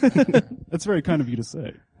 That's very kind of you to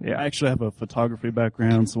say. Yeah. I actually have a photography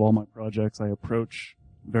background, so all my projects I approach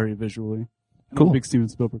very visually. I'm Cool. a big Steven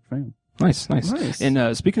Spielberg fan. Nice.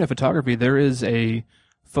 And speaking of photography, there is a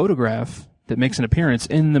photograph that makes an appearance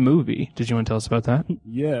in the movie. Did you want to tell us about that?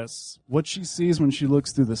 Yes. What she sees when she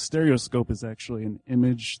looks through the stereoscope is actually an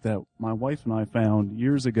image that my wife and I found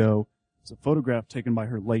years ago. It's a photograph taken by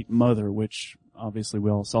her late mother, which obviously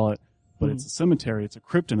we all saw it, but it's a cemetery. It's a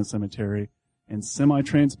crypt in a cemetery, and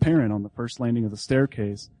semi-transparent on the first landing of the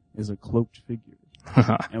staircase is a cloaked figure.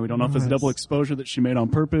 And we don't know if it's double exposure that she made on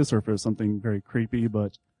purpose or if it was something very creepy,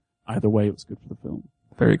 but either way, it was good for the film.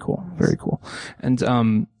 Very cool. Very cool. And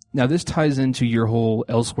now this ties into your whole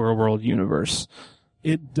Elsewhere World universe.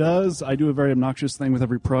 It does. I do a very obnoxious thing with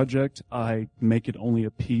every project. I make it only a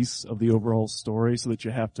piece of the overall story so that you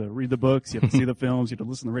have to read the books, you have to see the films, you have to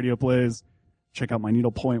listen to radio plays, check out my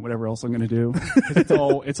needlepoint, whatever else I'm going to do.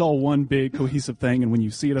 It's all one big cohesive thing, and when you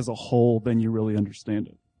see it as a whole, then you really understand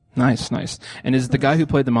it. Nice. And is the guy who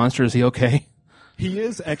played the monster, is he okay? He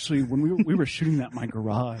is actually, when we were shooting that in my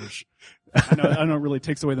garage. I know it really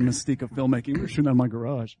takes away the mystique of filmmaking. We were shooting that in my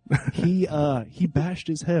garage. He bashed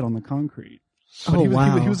his head on the concrete. But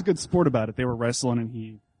he was a good sport about it. They were wrestling, and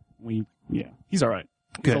he's all right.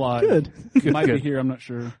 He's alive. Good. He might be here. I'm not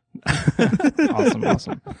sure.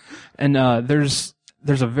 Awesome. And there's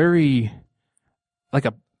a very like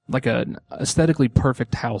an aesthetically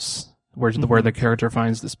perfect house where the character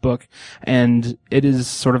finds this book, and it is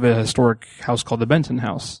sort of a historic house called the Benton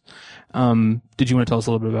House. Did you want to tell us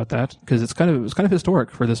a little bit about that? Because it was kind of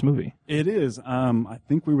historic for this movie. It is. I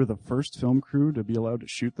think we were the first film crew to be allowed to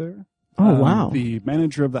shoot there. Oh, wow. The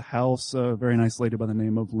manager of the house, a very nice lady by the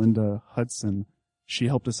name of Linda Hudson, she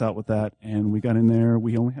helped us out with that, and we got in there.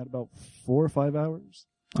 We only had about 4 or 5 hours,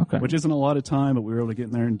 which isn't a lot of time, but we were able to get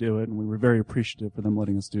in there and do it, and we were very appreciative for them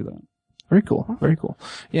letting us do that. Very cool.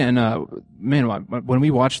 Yeah, and man, when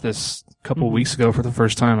we watched this a couple of weeks ago for the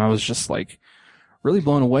first time, I was just like really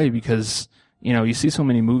blown away because, you see so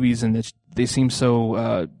many movies and they seem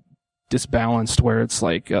so disbalanced where it's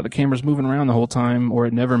like the camera's moving around the whole time or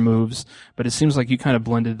it never moves, but it seems like you kind of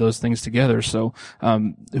blended those things together. So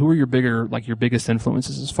who are your biggest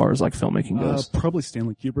influences as far as like filmmaking goes? Probably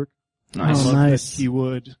Stanley Kubrick. Nice. Nice. He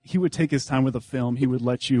would take his time with a film. He would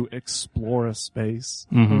let you explore a space,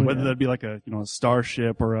 whether that be like a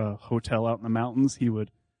starship or a hotel out in the mountains. He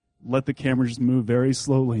would let the camera just move very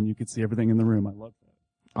slowly, and you could see everything in the room. I love that.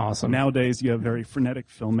 Awesome. Nowadays, you have very frenetic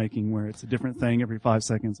filmmaking where it's a different thing every 5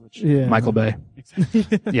 seconds. Which Michael Bay.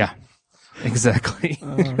 Exactly. Yeah. Exactly.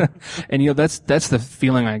 And that's the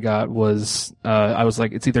feeling I got was I was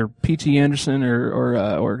like, it's either P.T. Anderson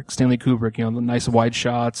or Stanley Kubrick, the nice wide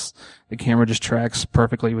shots, the camera just tracks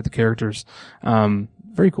perfectly with the characters.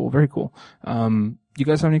 Very cool. You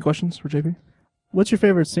guys have any questions for JP? What's your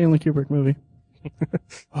favorite Stanley Kubrick movie?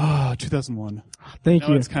 2001. Thank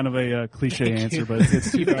you. It's kind of a cliche answer, but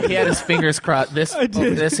it's He had his fingers crossed. This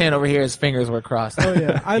hand over here, his fingers were crossed. Oh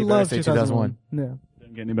yeah, I He better love say 2001. Yeah.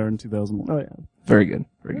 didn't get any better than 2001. Oh yeah. Very good.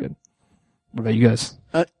 Very good. What about you guys?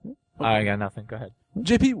 I got nothing. Go ahead.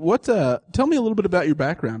 JP, tell me a little bit about your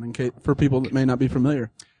background in case, for people that may not be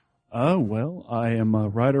familiar. Well, I am a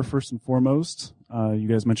writer first and foremost. You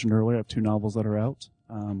guys mentioned earlier I have 2 novels that are out.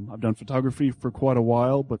 I've done photography for quite a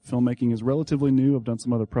while, but filmmaking is relatively new. I've done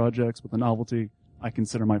some other projects, but The Novelty I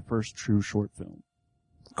consider my first true short film.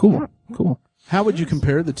 Cool. Cool. How would you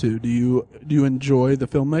compare the two? Do you enjoy the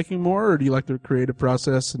filmmaking more, or do you like the creative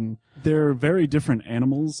process? And They're very different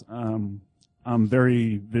animals. I'm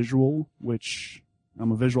very visual, which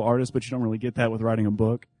I'm a visual artist, but you don't really get that with writing a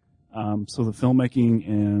book. So the filmmaking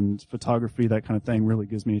and photography, that kind of thing, really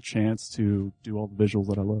gives me a chance to do all the visuals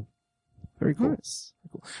that I love. Very cool. Nice.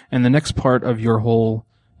 Cool. And the next part of your whole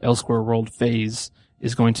Elsewhere World phase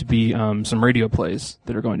is going to be some radio plays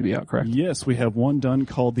that are going to be out, correct? Yes, we have one done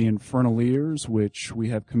called The Infernal Ears, which we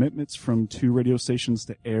have commitments from 2 radio stations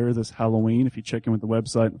to air this Halloween. If you check in with the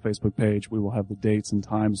website and the Facebook page, we will have the dates and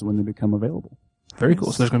times when they become available. Very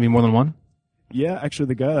cool. So there's going to be more than one? Yeah, actually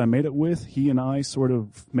the guy I made it with, he and I sort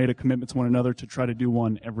of made a commitment to one another to try to do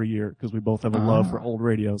one every year because we both have a love for old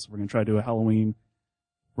radio. So we're going to try to do a Halloween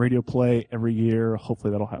radio play every year. Hopefully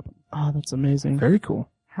that'll happen. Oh, that's amazing. Very cool.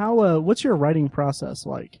 How? What's your writing process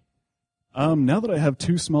like? Now that I have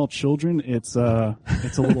 2 small children, it's a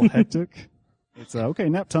little hectic. It's okay,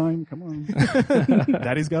 nap time. Come on,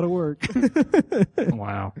 Daddy's got to work.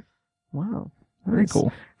 Wow. Wow. Very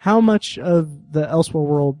cool. How much of the Elsewhere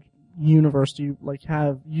World universe do you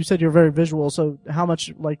have? You said you're very visual, so how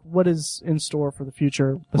much what is in store for the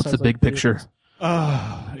future? What's the big picture?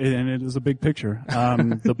 And it is a big picture.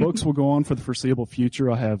 The books will go on for the foreseeable future.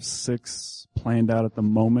 I have 6 planned out at the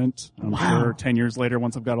moment. I'm sure 10 years later,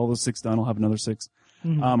 once I've got all those 6 done, I'll have another 6.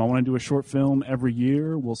 Mm-hmm. I want to do a short film every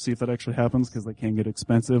year. We'll see if that actually happens because they can get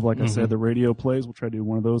expensive. Like I said, the radio plays, we'll try to do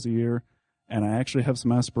one of those a year. And I actually have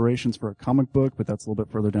some aspirations for a comic book, but that's a little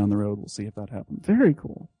bit further down the road. We'll see if that happens. Very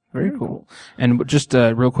cool. Very cool. And just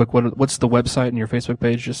real quick, what's the website and your Facebook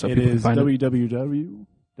page, just so people can find it? www.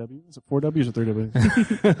 Is it 4 W's or 3 W's?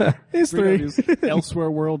 It's 3.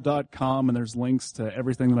 Elsewhereworld.com, and there's links to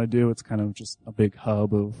everything that I do. It's kind of just a big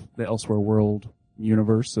hub of the Elsewhere World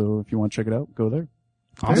universe. So if you want to check it out, go there.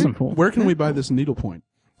 Awesome. Cool. where can we buy this needlepoint?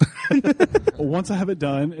 Well, once I have it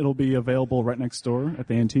done, it'll be available right next door at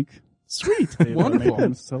the Antique. Sweet.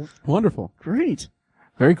 Wonderful. Wonderful. Great.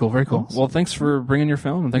 Very cool. Very cool. Well, thanks for bringing your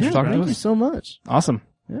film and thanks for talking to us. Thank you so much. Awesome.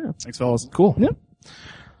 Yeah. Thanks, fellas. Cool. Yep.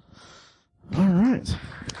 All right.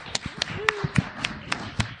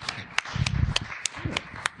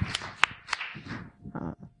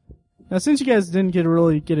 Now, since you guys didn't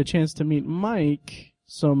really get a chance to meet Mike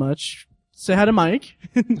so much, say hi to Mike.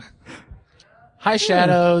 Hi,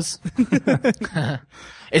 Shadows.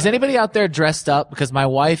 Is anybody out there dressed up? Because my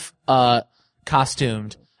wife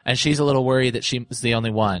costumed, and she's a little worried that she was the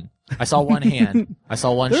only one. I saw one hand. I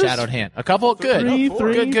saw one shadowed hand. A couple? Good.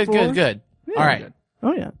 Good. Yeah. All right.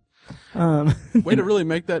 Oh, yeah. Way to really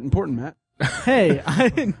make that important, Matt. Hey,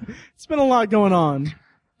 it's been a lot going on.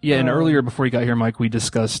 Yeah, and earlier before you got here, Mike, we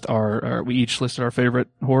discussed we each listed our favorite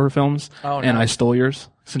horror films. Oh, no. And I stole yours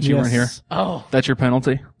since you weren't here. Oh. That's your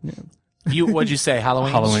penalty. What'd you say?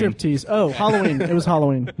 Halloween? Striptease. Oh, Halloween. It was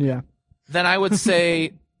Halloween. Yeah. Then I would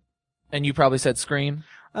say, and you probably said Scream.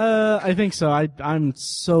 I think so. I'm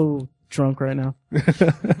so drunk right now.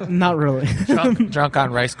 Not really. Drunk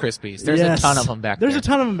on Rice Krispies. There's Yes. a ton of them back there. There's a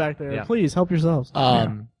ton of them back there. Yeah. Please help yourselves.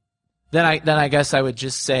 Then I guess I would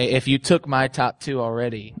just say, if you took my top 2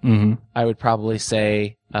 already, I would probably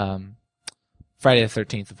say Friday the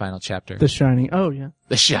 13th, the final chapter. The Shining. Oh, yeah.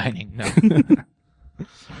 The Shining. No.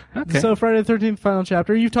 Okay. So Friday the 13th, final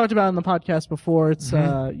chapter. You've talked about it in the podcast before. It's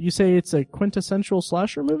you say it's a quintessential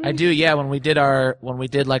slasher movie? I do, yeah. When we did our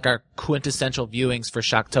quintessential viewings for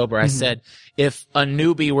Shocktober, I said, if a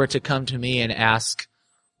newbie were to come to me and ask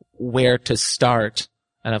where to start,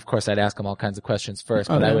 and of course I'd ask them all kinds of questions first,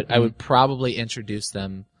 but I would probably introduce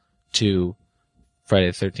them to Friday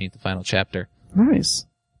the 13th, the final chapter. Nice.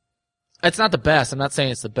 It's not the best. I'm not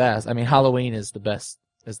saying it's the best. I mean, Halloween is the best.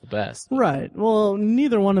 Right. Well,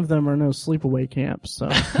 neither one of them are no sleepaway camps, so.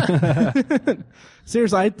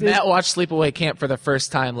 Seriously, Matt watched Sleepaway Camp for the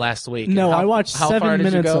first time last week. No, I watched how far 7 did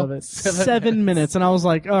you minutes go? of it. 7 minutes, and I was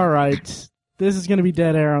like, all right, this is going to be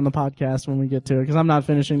dead air on the podcast when we get to it, because I'm not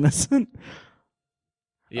finishing this.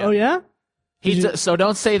 Yeah. Oh, yeah? So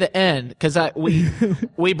don't say the end, because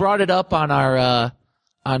we brought it up on our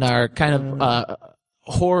kind of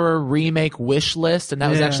horror remake wish list, and that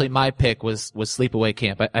was Yeah. actually my pick was Sleepaway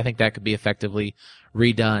Camp. I think that could be effectively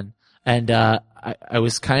redone. And I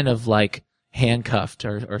was kind of like handcuffed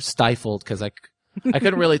or stifled because I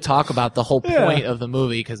couldn't really talk about the whole point of the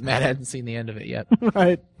movie because Matt hadn't seen the end of it yet.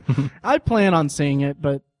 Right. I plan on seeing it,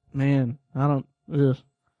 but man, I don't. Ugh.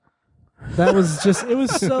 That was just. It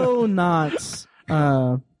was so not.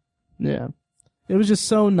 Yeah. It was just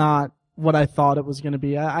so not what I thought it was going to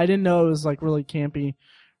be. I didn't know it was like really campy,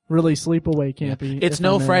 really sleepaway campy. It's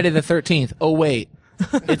no Friday the 13th. Oh wait,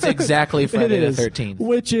 it's exactly Friday the 13th,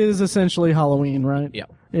 which is essentially Halloween, right? Yeah.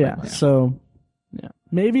 Yeah. So, yeah,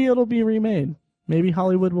 maybe it'll be remade. Maybe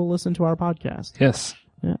Hollywood will listen to our podcast. Yes.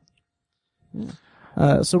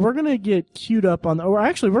 So we're gonna get queued up on. Or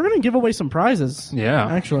actually, we're gonna give away some prizes. Yeah.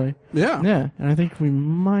 Actually. Yeah. Yeah, and I think we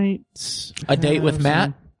might. a date with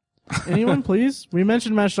Matt. Anyone, please? We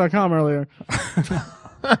mentioned Match.com earlier.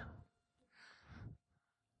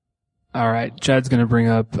 All right. Chad's going to bring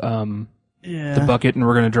up the bucket, and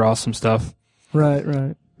we're going to draw some stuff.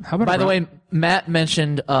 Right. How about By the way, Matt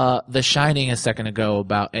mentioned The Shining a second ago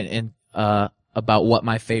about about what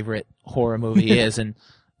my favorite horror movie is, and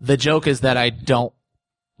the joke is that I don't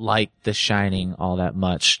like The Shining all that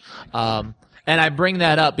much. And I bring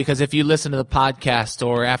that up because if you listen to the podcast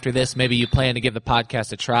or after this, maybe you plan to give the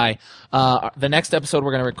podcast a try. The next episode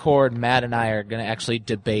we're going to record, Matt and I are going to actually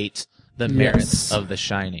debate the merits of The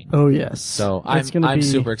Shining. Oh yes. So It's I'm be...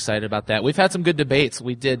 super excited about that. We've had some good debates.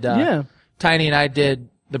 We did, Tiny and I did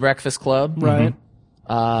The Breakfast Club. Right.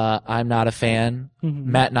 I'm not a fan.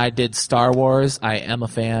 Matt and I did Star Wars. I am a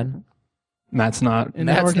fan. Matt's not. And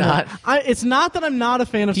now Matt's we're not. It's not that I'm not a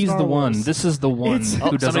fan of He's Star the Wars. one. This is the one who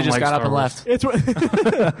Somebody doesn't just like got Star up and Wars.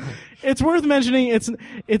 left. It's worth mentioning.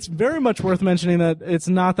 It's very much worth mentioning that it's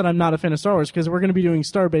not that I'm not a fan of Star Wars because we're going to be doing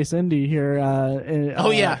Starbase Indy here.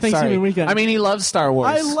 Thanksgiving weekend. I mean, he loves Star Wars.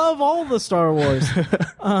 I love all the Star Wars.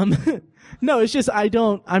 No, it's just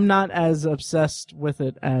I'm not as obsessed with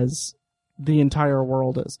it as the entire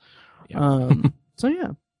world is. So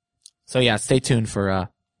yeah, stay tuned for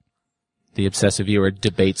the obsessive viewer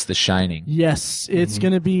debates The Shining. Yes, it's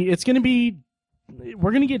gonna be.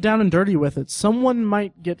 We're gonna get down and dirty with it. Someone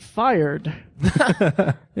might get fired.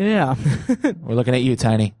 Yeah. We're looking at you,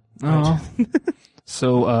 Tiny. Oh.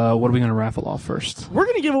 So, what are we going to raffle off first? We're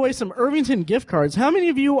gonna give away some Irvington gift cards. How many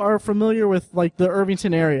of you are familiar with like the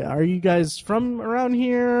Irvington area? Are you guys from around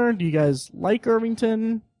here? Do you guys like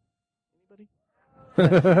Irvington?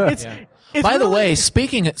 It's By the really- way,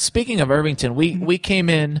 speaking of Irvington, we came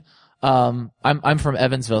in. I'm from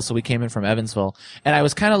Evansville, so we came in from Evansville, and I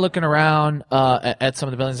was kind of looking around at some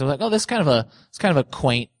of the buildings. I was like, oh, this is kind of a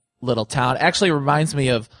quaint little town. Actually, reminds me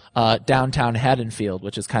of downtown Haddonfield,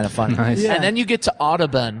 which is kind of fun. Nice. Yeah. And then you get to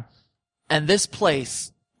Audubon, and this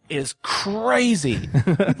place is crazy.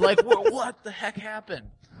 Like, what the heck happened?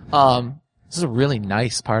 This is a really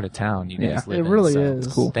nice part of town you guys live in. It really so is.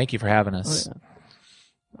 Cool. Thank you for having us.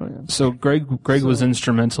 Oh, yeah. So Greg was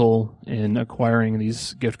instrumental in acquiring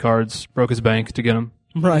these gift cards. Broke his bank to get them.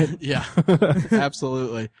 Right. Yeah.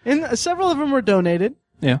 Absolutely. And several of them were donated.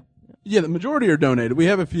 Yeah. Yeah, the majority are donated. We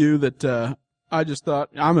have a few that I just thought,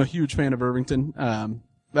 I'm a huge fan of Irvington.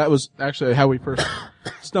 That was actually how we first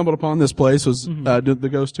stumbled upon this place was the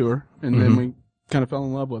ghost tour, and then we kind of fell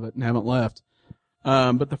in love with it and haven't left.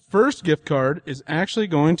 But the first gift card is actually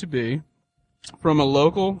going to be from a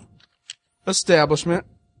local establishment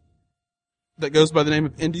that goes by the name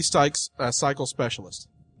of Indy Sykes Cycle Specialist.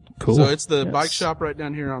 Cool. So it's the bike shop right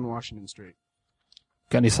down here on Washington Street.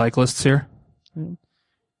 Got any cyclists here?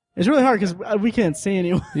 It's really hard because we can't see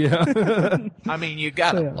anyone. Yeah. I mean, you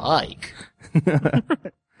got a bike.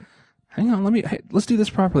 Hang on, let's do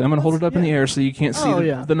this properly. I'm going to hold it up in the air so you can't see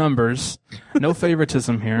the numbers. No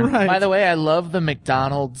favoritism here. Right. By the way, I love the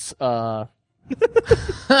McDonald's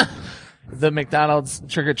the McDonald's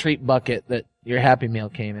trick or treat bucket that your Happy Meal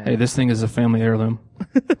came in. Hey, this thing is a family heirloom.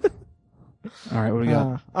 All right, what do we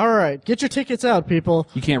got? All right, get your tickets out, people.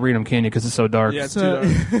 You can't read them, can you? Because it's so dark. Yeah, it's too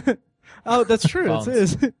dark. Oh, that's true. It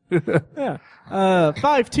is. Yeah.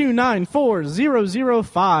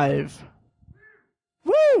 5294005.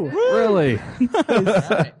 Woo! Really?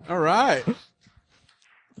 All right.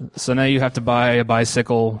 So now you have to buy a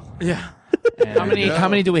bicycle. Yeah. How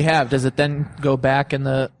many do we have? Does it then go back in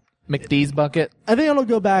the McD's bucket? I think it'll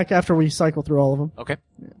go back after we cycle through all of them. Okay.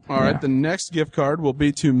 All right. The next gift card will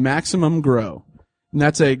be to Maximum Grow. And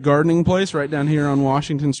that's a gardening place right down here on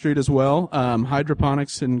Washington Street as well.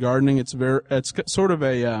 Hydroponics and gardening. It's sort of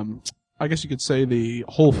a, I guess you could say the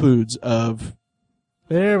Whole Foods of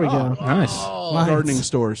There we go. Nice. Nice. gardening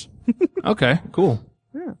stores. Okay, cool.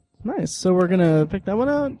 Yeah, nice. So we're gonna pick that one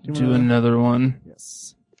out. Do another one. Yes.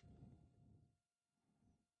 Yes.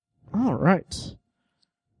 All right.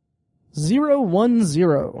 010.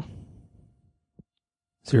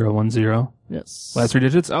 010. Yes. Last 3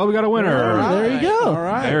 digits. Oh, we got a winner. There you go. All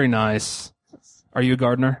right. Very nice. Are you a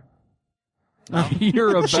gardener?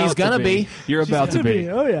 You're about She's gonna to be. You're about to be.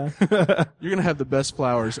 Oh, yeah. You're gonna have the best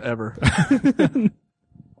flowers ever.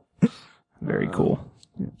 Very cool.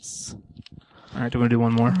 Yes. All right, do we want to do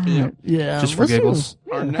one more? Yeah. Just for let's do- giggles.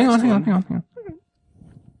 Our Yeah. next Hang one on.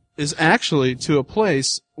 is actually to a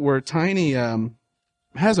place where Tiny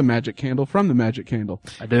has a magic candle from the Magic Candle.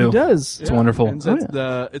 I do. He does. It's wonderful. And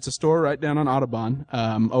it's a store right down on Audubon,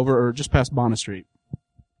 over or just past Bonner Street.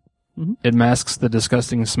 It masks the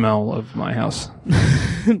disgusting smell of my house.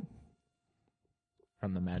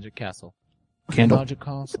 From the Magic Castle. Candle. Magic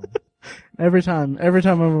Castle. Every time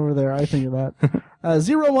I'm over there, I think of that.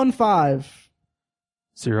 015.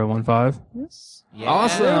 015. Yes. Yeah.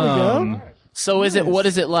 Awesome. So is it, what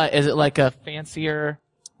is it like? Is it like a fancier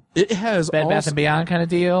It has Bed Bath also, & Beyond kind of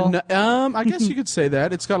deal? No, I guess you could say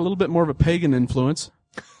that. It's got a little bit more of a pagan influence.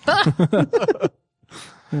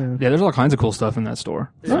 Yeah, there's all kinds of cool stuff in that store.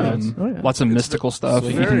 Oh, yeah. Lots of mystical stuff.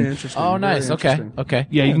 You Very can- interesting. Oh, very nice. Okay. interesting. Okay.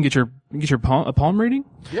 yeah, you can get your a palm reading.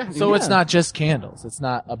 Yeah. So it's not just candles. It's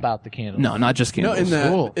not about the candles. No, not just no, candles.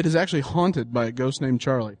 Cool. it is actually haunted by a ghost named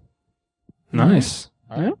Charlie. Nice.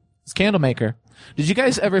 All right. It's Candlemaker. Did you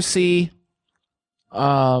guys ever see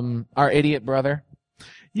Our Idiot Brother?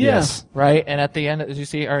 Yes. Right? And at the end, did you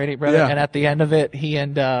see Our Idiot Brother? Yeah. And at the end of it, he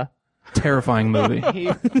and Terrifying movie.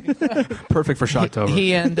 Perfect for Shocktober.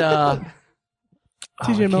 he and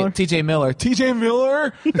TJ Miller. TJ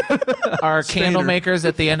Miller are candle makers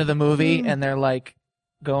at the end of the movie, and they're like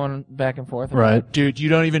going back and forth. Right. Dude, you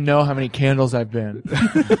don't even know how many candles I've been.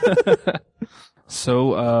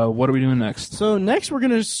 So, what are we doing next? So next we're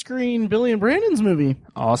going to screen Billy and Brandon's movie,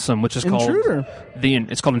 Awesome, which is Intruder. called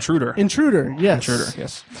it's called Intruder. Intruder. Yes. Intruder.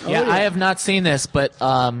 Yes. Yeah, I have not seen this, but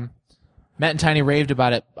Matt and Tiny raved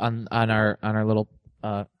about it on our little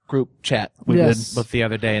group chat we Yes. did both the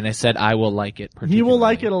other day, and they said I will like it. He will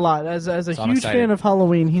like it a lot. As a So I'm huge excited. fan of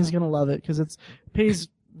Halloween, he's going to love it because it pays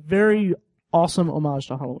very awesome homage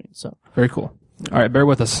to Halloween. So, Very cool. All right, bear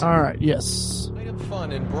with us. all right. Yes. Night of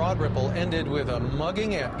fun in Broad Ripple ended with a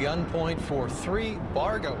mugging at gunpoint for 3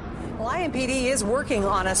 bar goers. Well, IMPD is working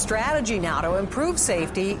on a strategy now to improve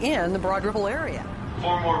safety in the Broad Ripple area.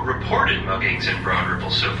 4 more reported muggings in Broad Ripple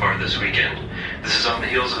so far this weekend. This is on the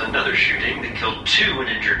heels of another shooting that killed 2 and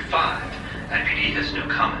injured 5. IPD has no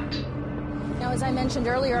comment. Now, as I mentioned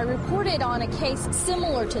earlier, I reported on a case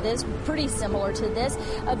similar to this, pretty similar to this,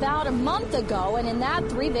 about a month ago. And in that,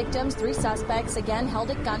 3 victims, 3 suspects, again,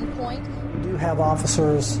 held at gunpoint. We do have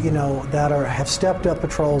officers, that have stepped up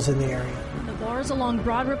patrols in the area. The bars along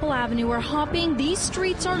Broad Ripple Avenue are hopping. These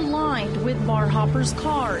streets are lined with bar hoppers'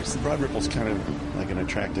 cars. Broad Ripple's kind of like an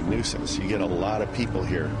attractive nuisance. You get a lot of people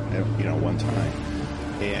here at one time.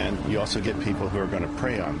 And you also get people who are going to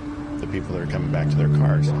prey on the people that are coming back to their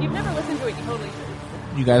cars. You've never listened to it, you totally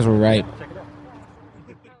should. You guys were right.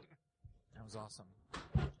 That was awesome.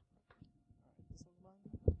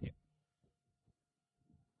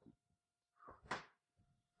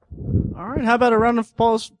 All right. How about a round of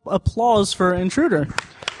applause for Intruder?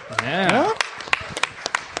 Yeah.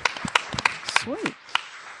 Sweet.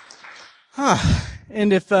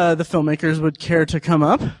 And if the filmmakers would care to come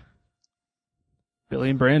up. Billy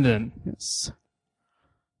and Brandon. Yes.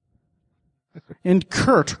 And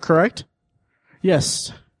Kurt, correct?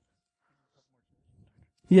 Yes.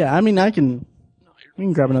 Yeah, I mean, we can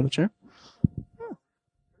grab another chair.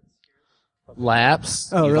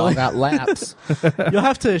 Laps. Oh, You've really? all got laps. You'll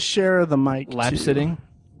have to share the mic. Lap too. sitting.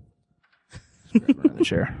 The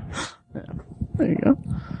chair. Yeah. There you go.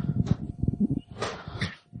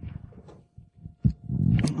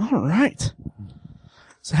 All right.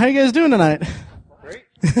 So how you guys doing tonight? Great.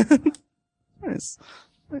 Nice.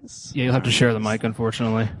 Nice. Yeah, you'll have to share the mic,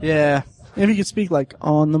 unfortunately. Yeah. If you could speak like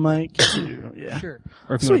on the mic. Too. Yeah. Sure.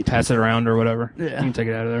 Or if you want Sweet. to pass it around or whatever. Yeah. You can take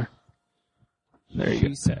it out of there. There you go.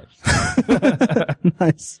 He said.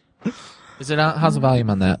 Nice. Is it on? How's the volume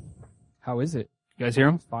on that? How is it? You guys hear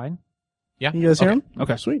him? Fine. Yeah. You guys hear him?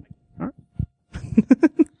 Okay. Sweet. All right.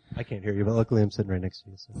 I can't hear you, but luckily I'm sitting right next to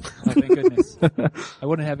you. So. Oh, thank goodness. I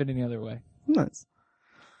wouldn't have it any other way. Nice.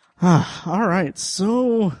 All right.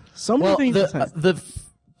 So many things. the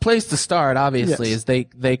place to start, obviously, Yes. is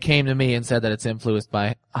they came to me and said that it's influenced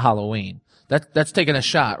by Halloween. That's taking a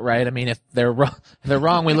shot, right? I mean, if they're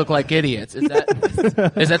wrong, we look like idiots. Is that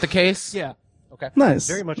the case? Yeah. Okay. Nice.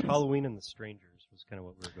 Very much Halloween and the Strangers was kind of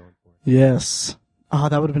what we were going for. Yes.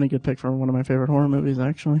 That would have been a good pick for one of my favorite horror movies,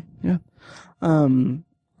 actually. Yeah.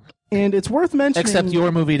 And it's worth mentioning. Except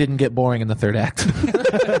your movie didn't get boring in the third act.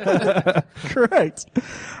 Correct.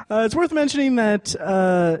 It's worth mentioning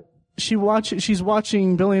that she's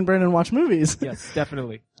watching Billy and Brandon watch movies. Yes,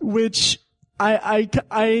 definitely. Which I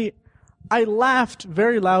laughed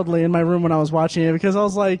very loudly in my room when I was watching it because I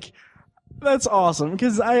was like, that's awesome.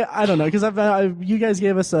 Because I don't know, because you guys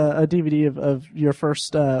gave us a DVD of your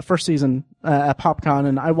first season at PopCon,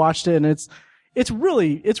 and I watched it, and it's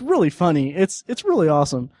really funny. It's really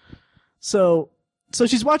awesome. So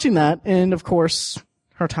she's watching that, and of course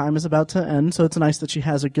her time is about to end. So it's nice that she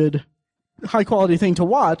has a good, high quality thing to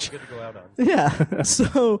watch. Good to go out on. Yeah.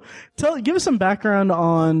 So give us some background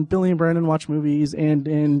on Billy and Brandon watch movies,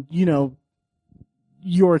 and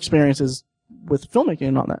your experiences with filmmaking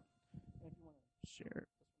and all that.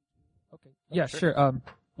 Okay. Yeah, sure.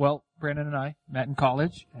 Well, Brandon and I met in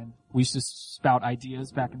college, and we used to spout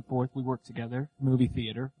ideas back and forth. We worked together, movie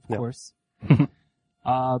theater, of course.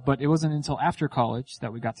 But it wasn't until after college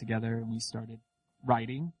that we got together and we started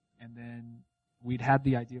writing. And then we'd had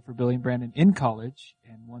the idea for Billy and Brandon in college,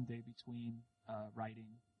 and one day between writing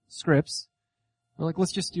scripts, we're like,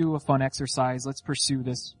 let's just do a fun exercise. Let's pursue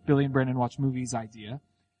this Billy and Brandon watch movies idea.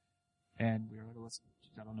 And we were like,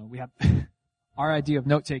 I don't know, we had our idea of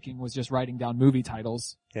note-taking was just writing down movie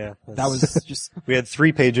titles. Yeah. That was just... We had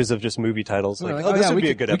 3 pages of just movie titles. Like, this would be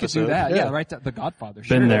a good episode. We could do that. Yeah, right. The Godfather.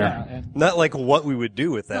 Sure. Been there. Yeah, and Not like what we would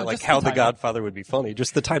do with that, No, like just how the the title. Godfather would be funny.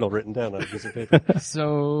 Just the title written down on a piece of paper.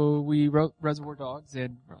 So we wrote Reservoir Dogs,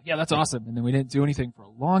 and we're like, yeah, that's awesome. And then we didn't do anything for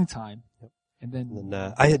a long time. And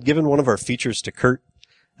then I had given one of our features to Kurt,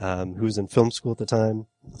 who was in film school at the time,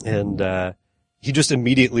 and he just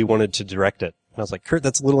immediately wanted to direct it. And I was like, Kurt,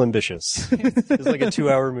 that's a little ambitious. It's like a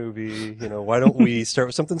 2-hour movie. Why don't we start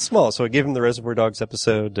with something small? So I gave him the Reservoir Dogs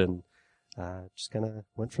episode, and just kind of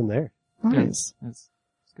went from there. Nice. It's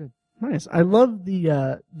good. Nice. I love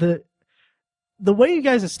the way you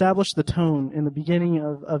guys established the tone in the beginning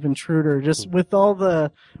of Intruder, just with all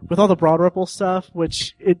the Broad Ripple stuff,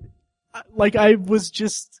 which I was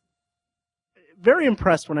just very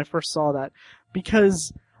impressed when I first saw that,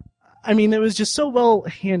 because it was just so well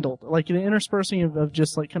handled, like the interspersing of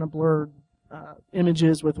just like kind of blurred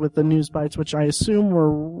images with the news bites, which I assume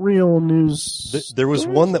were real news. There was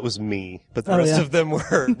one that was me, but the rest of them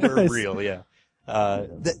were Nice. real. Yeah.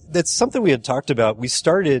 That's something we had talked about. We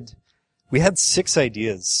had 6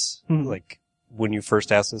 ideas, like when you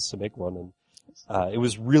first asked us to make one, and it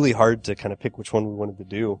was really hard to kind of pick which one we wanted to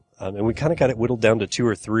do. And we kind of got it whittled down to 2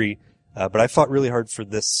 or 3. But I fought really hard for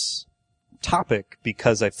this topic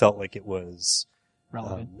because I felt like it was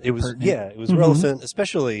relevant. It was relevant,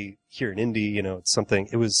 especially here in Indy. It's something.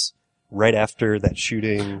 It was right after that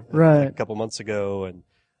shooting right. a couple months ago, and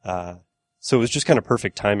so it was just kind of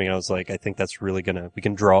perfect timing. I was like, I think that's really we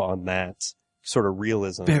can draw on that sort of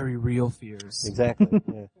realism. Very real fears. Exactly.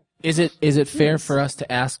 Yeah. Is it fair for us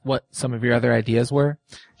to ask what some of your other ideas were,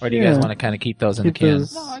 or do you guys want to kind of keep those in the can?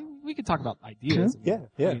 No, we could talk about ideas. Yeah.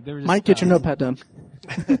 Mike, get your notepad done.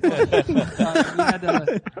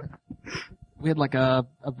 We had like a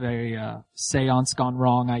very seance gone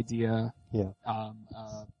wrong idea. Yeah.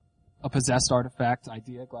 A possessed artifact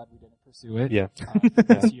idea. Glad we didn't pursue it. Yeah.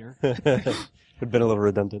 This year. It'd been a little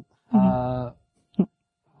redundant.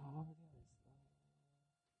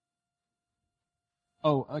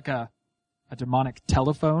 Like a demonic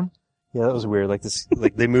telephone. Yeah, that was weird. Like this,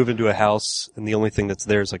 like they move into a house and the only thing that's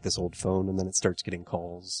there is like this old phone, and then it starts getting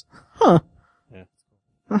calls. Huh. Yeah.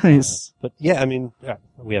 Nice. But yeah,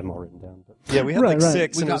 we have them all written down. But yeah, we had like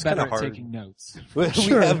 6, we and it got was kind better of hard. at taking notes. We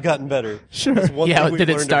have gotten better. Sure. Yeah, did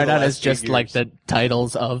it start out as just like the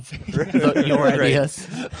titles of your ideas?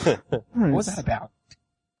 What was that about?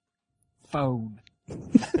 Phone.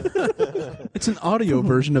 It's an audio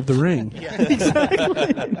version of The Ring. Yeah,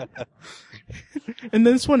 exactly. And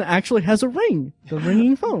this one actually has a ring, the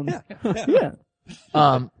ringing phone. Yeah.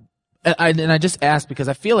 And I just asked because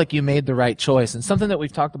I feel like you made the right choice, and something that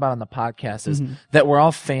we've talked about on the podcast is that we're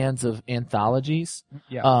all fans of anthologies.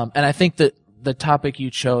 Yeah. And I think that the topic you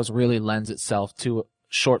chose really lends itself to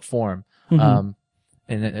short form. And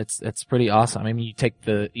it's pretty awesome. I mean, you take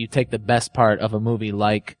the best part of a movie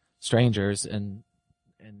like Strangers and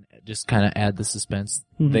just kind of add the suspense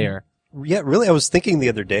there. Yeah, really, I was thinking the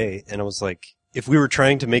other day, and I was like, if we were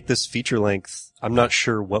trying to make this feature length, I'm not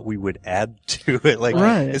sure what we would add to it. Like,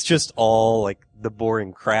 It's just all like the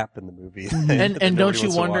boring crap in the movie. And don't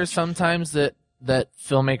you wonder sometimes that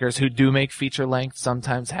filmmakers who do make feature length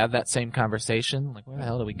sometimes have that same conversation? Like, where the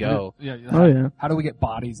hell do we go? Yeah. How do we get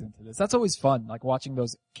bodies into this? That's always fun. Like watching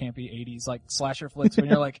those campy 80s like slasher flicks when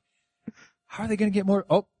you're like, how are they going to get more?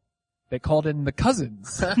 Oh, they called in the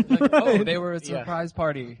cousins. Oh, they were a surprise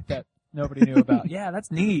party that nobody knew about. Yeah,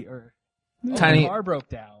 that's neat. Or Tiny the car broke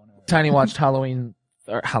down. Tiny watched Friday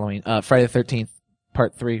the 13th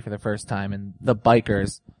Part 3 for the first time, and the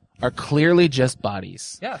bikers are clearly just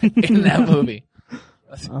bodies. Yeah. In that movie.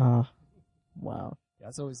 Wow. Yeah,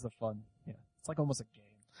 that's always the fun. Yeah, it's like almost a game.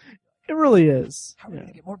 It really is. How are we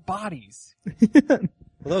gonna get more bodies? Well, that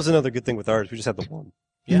was another good thing with ours. We just had the one.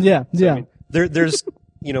 Yeah. So, I mean, there's,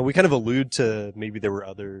 we kind of allude to maybe there were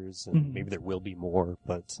others and maybe there will be more,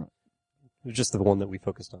 but it was just the one that we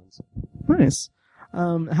focused on. So. Nice.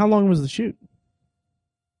 How long was the shoot?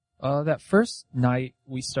 That first night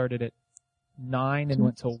we started at 9 and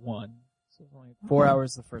went till 1. So it was only 4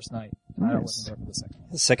 hours the first night. I wasn't there for the second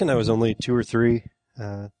one. The second night was only 2 or 3.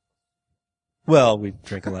 Well, we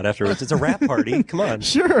drank a lot afterwards. It's a wrap party. Come on.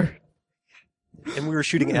 Sure. And we were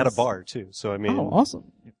shooting at a bar too. So I mean. Oh,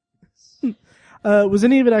 awesome. Was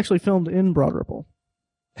any of it actually filmed in Broad Ripple?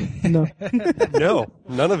 No. No,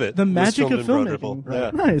 none of it. The was magic filmed of in Broad filmmaking. Ripple.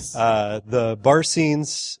 Right. Yeah. Nice. The bar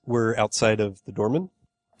scenes were outside of the Dorman.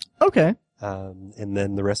 Okay. And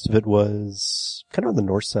then the rest of it was kind of on the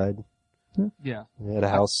north side. Yeah. At a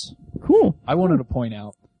house. Cool. I wanted to point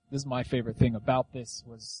out, this is my favorite thing about this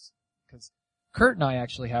was, because Kurt and I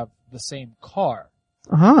actually have the same car.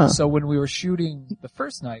 Uh-huh. So when we were shooting the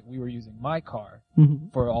first night, we were using my car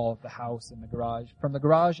for all of the house and the garage. From the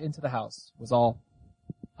garage into the house was all,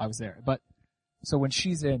 I was there. But, so when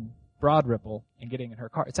she's in Broad Ripple and getting in her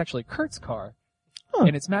car, it's actually Kurt's car. Huh.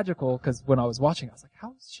 And it's magical because when I was watching, I was like,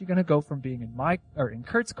 how is she going to go from being in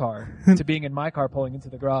Kurt's car to being in my car pulling into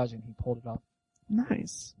the garage? And he pulled it off.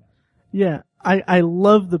 Nice. Yeah. I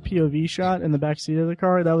love the POV shot in the back seat of the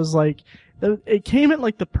car. That was like, it came at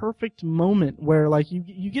like the perfect moment where like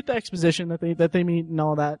you get the exposition that they meet and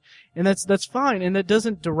all that. And that's fine. And that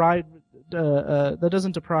doesn't deprive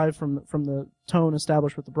from the tone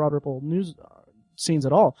established with the Broad Ripple news scenes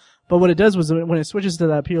at all. But what it does was when it switches to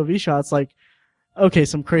that POV shot, it's like, okay,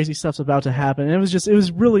 some crazy stuff's about to happen. And it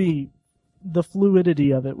was really, the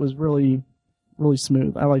fluidity of it was really, really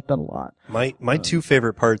smooth. I like that a lot. My two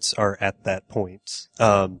favorite parts are at that point.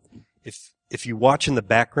 If you watch in the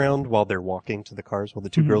background while they're walking to the cars, while the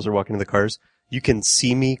two girls are walking to the cars, you can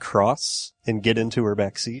see me cross and get into her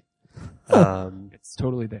back seat. It's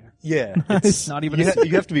totally there. Yeah. It's not even you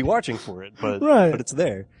have to be watching for it, but it's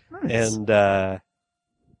there. Nice. And,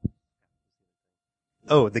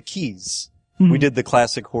 the keys. We did the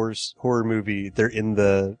classic horror movie. They're in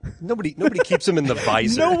the, nobody keeps them in the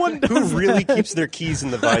visor. No one does Who really that. keeps their keys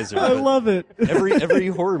in the visor? I love it. Every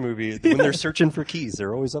horror movie, when they're searching for keys,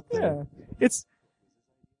 they're always up there. Yeah.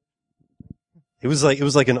 It was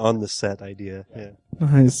like an on the set idea. Yeah.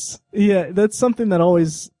 Nice. Yeah, that's something that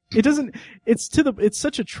always, it's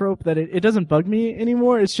such a trope that it doesn't bug me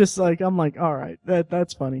anymore. It's just like, I'm like, all right,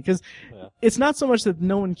 that's funny. Cause it's not so much that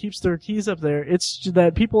no one keeps their keys up there. It's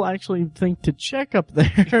that people actually think to check up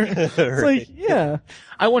there. It's like, yeah.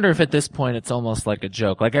 I wonder if at this point it's almost like a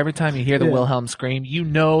joke. Like every time you hear the Wilhelm scream,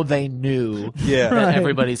 they knew that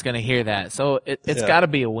everybody's gonna hear that. So it's gotta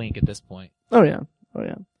be a wink at this point. Oh yeah.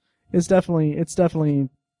 It's definitely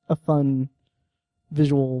a fun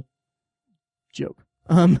visual joke.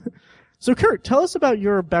 So Kurt, tell us about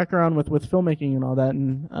your background with filmmaking and all that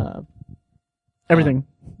and, everything.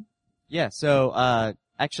 So,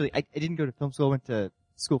 actually, I didn't go to film school. I went to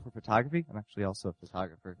school for photography. I'm actually also a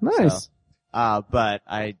photographer. Nice. So, but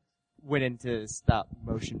I went into stop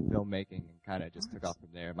motion filmmaking and kind of just took off from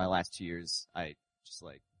there. My last 2 years, I just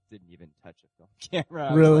didn't even touch a film camera.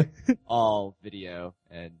 I was, Really? all video,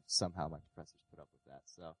 and somehow my professors put up with that.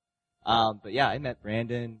 So, but yeah, I met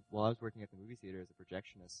Brandon while I was working at the movie theater as a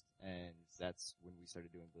projectionist, and that's when we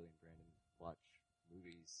started doing Billy and Brandon watch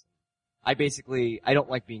movies. I don't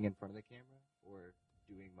like being in front of the camera or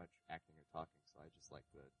doing much acting or talking, so I just like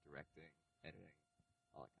the directing, editing,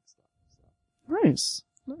 all that kind of stuff. So. Nice.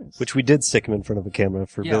 Which we did stick him in front of a camera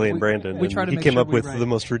for Billy and Brandon. We tried to he make came sure up with the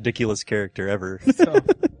most ridiculous character ever.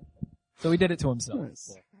 So he did it to himself.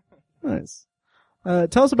 Nice.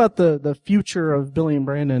 Tell us about the future of Billy and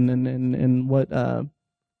Brandon and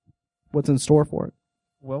what's in store for it.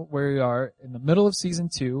 Well, we are in the middle of season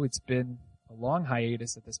 2. It's been a long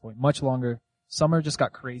hiatus at this point, much longer. Summer just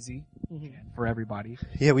got crazy for everybody.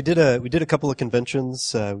 Yeah, we did a couple of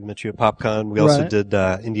conventions. We met you at PopCon. We also did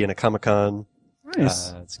Indiana Comic Con.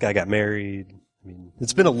 Nice. This guy got married. I mean,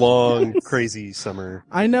 it's been a long, crazy summer.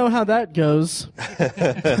 I know how that goes.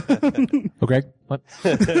 Okay. What?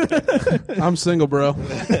 I'm single, bro.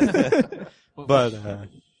 But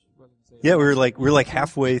yeah, we were like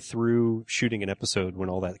halfway through shooting an episode when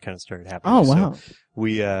all that kind of started happening. Oh wow. So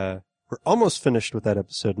we're we're almost finished with that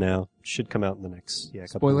episode now. Should come out in the next, couple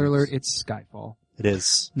Spoiler of alert, weeks. it's Skyfall. It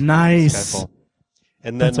is. Nice. Skyfall.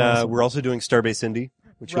 And then, That's awesome. we're also doing Starbase Indy,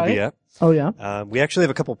 which you'll Right? be at. Oh, yeah? We actually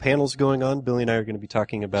have a couple panels going on. Billy and I are going to be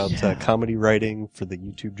talking about comedy writing for the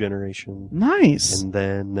YouTube generation. Nice. And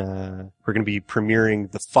then we're going to be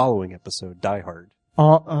premiering the following episode, Die Hard.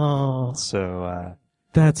 Oh, So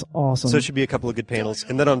that's awesome. So it should be a couple of good panels.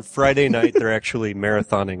 And then on Friday night, they're actually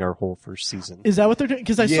marathoning our whole first season. Is that what they're doing?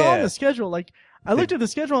 Because I saw Yeah. on the schedule, like, I looked at the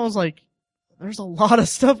schedule and I was like, there's a lot of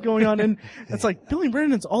stuff going on. And it's like, Billy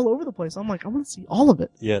Brandon's all over the place. I'm like, I want to see all of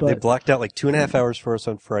it. Yeah, But they blocked out like 2.5 hours for us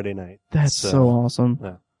on Friday night. That's so awesome.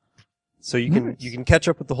 Yeah. So you can catch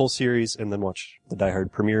up with the whole series and then watch the Die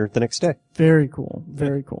Hard premiere the next day. Very cool.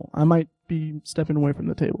 Very cool. I might be stepping away from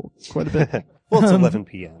the table quite a bit. Well, it's 11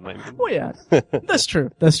 p.m. I mean. Well, yeah. That's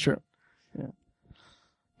true. That's true. Yeah.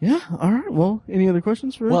 Yeah. All right. Well, any other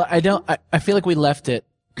questions for? Well, I feel like we left it,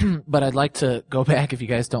 but I'd like to go back, if you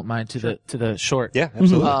guys don't mind, to the short. Yeah,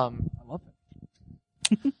 absolutely. I love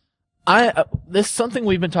it. This is something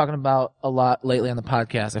we've been talking about a lot lately on the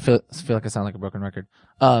podcast. I feel like I sound like a broken record.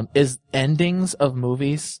 Is endings of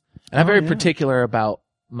movies, and I'm very particular about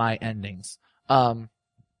my endings.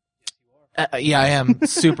 Yeah, I am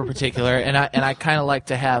super particular, and I kind of like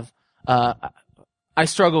to have. I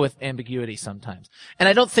struggle with ambiguity sometimes, and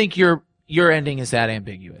I don't think your ending is that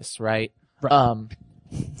ambiguous, right?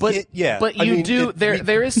 But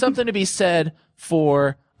there is something to be said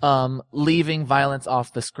for leaving violence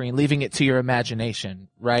off the screen, leaving it to your imagination,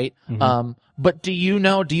 right? Mm-hmm. But do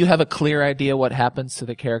you have a clear idea what happens to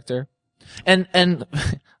the character? And I'm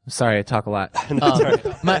sorry, I talk a lot.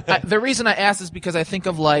 The reason I ask is because I think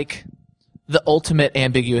of like the ultimate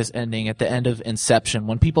ambiguous ending at the end of Inception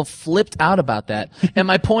when people flipped out about that. And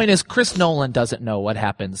my point is Chris Nolan doesn't know what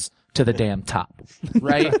happens to the damn top,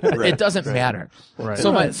 right? It doesn't matter. Right.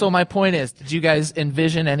 So my point is, did you guys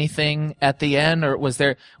envision anything at the end, or was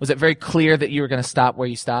it very clear that you were going to stop where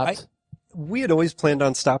you stopped? We had always planned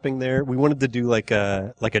on stopping there. We wanted to do like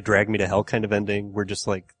a Drag Me to Hell kind of ending where just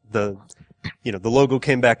like the logo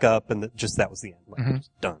came back up and that was the end. Like, it was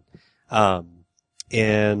done.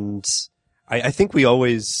 And I think we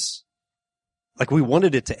always, like, we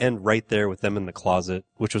wanted it to end right there with them in the closet,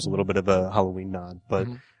 which was a little bit of a Halloween nod, but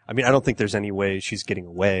I mean, I don't think there's any way she's getting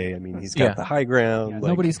away. I mean, he's got the high ground. Yeah, like,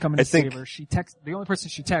 nobody's coming to save her. The only person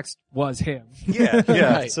she texted was him. Yeah.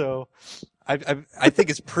 Right. So I think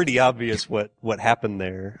it's pretty obvious what happened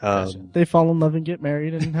there. They fall in love and get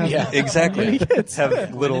married and have exactly. kids.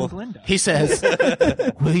 Have little. He says,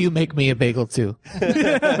 "Will you make me a bagel too?"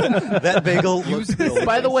 That bagel.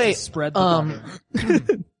 By the way, spread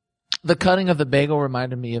the the cutting of the bagel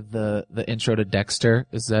reminded me of the intro to Dexter.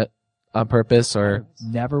 Is that on purpose or?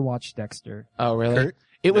 Never watched Dexter. Oh, really? Kurt?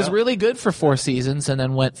 It was really good for 4 seasons and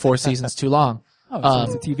then went 4 seasons too long. Oh,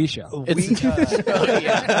 so it's a TV show.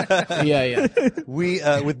 Yeah. We,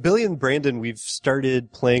 with Billy and Brandon, we've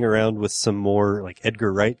started playing around with some more like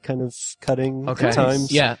Edgar Wright kind of cutting at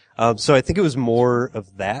times. Yeah. So I think it was more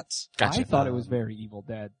of that. Gotcha. I thought it was very Evil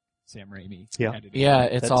Dead, Sam Raimi. Yeah. edited. Yeah,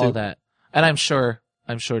 it's That all too. that. And I'm sure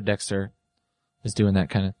Dexter is doing that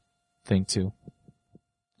kind of thing too.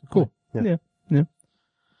 Cool. Yeah.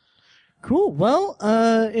 Cool. Well,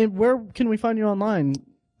 and where can we find you online?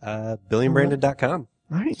 BillyandBrandon.com.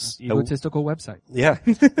 Nice. Egotistical website. Yeah.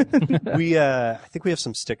 I think we have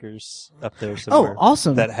some stickers up there somewhere. Oh,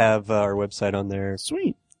 awesome. That have our website on there.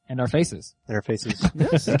 Sweet. And our faces. And our faces.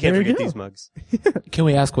 Yes. You can't there you forget go. these mugs. Can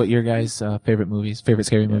we ask what your guys' favorite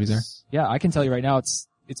scary movies are? Yeah, I can tell you right now, it's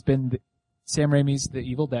been Sam Raimi's The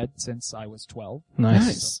Evil Dead since I was 12.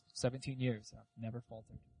 Nice. So 17 years. I've never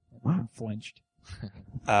faltered. Wow. Never flinched.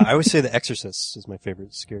 I always say The Exorcist is my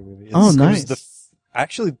favorite scary movie. It nice. was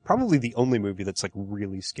actually probably the only movie that's like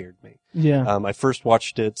really scared me. Yeah. I first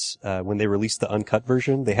watched it when they released the uncut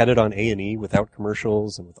version. They had it on A&E without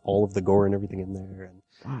commercials and with all of the gore and everything in there.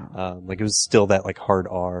 And like it was still that like hard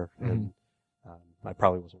R, and I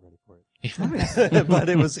probably wasn't ready for it. But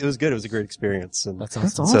it was good. It was a great experience, and That's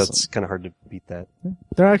awesome. so it's kind of hard to beat that.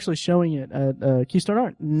 They're actually showing it at Keystone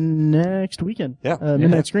Art next weekend. Yeah.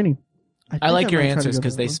 Midnight screening. I like think your might try to answers go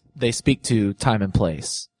because to that they speak to time and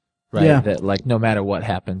place, right? Yeah. That like no matter what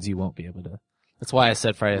happens, you won't be able to. That's why I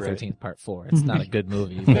said Friday the 13th Part 4. It's not a good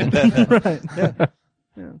movie. But one. Right.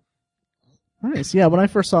 Yeah. Nice. Yeah. When I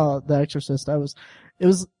first saw The Exorcist, it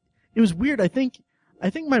was weird. I think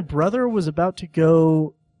my brother was about to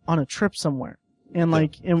go on a trip somewhere, and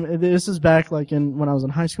and this is back when I was in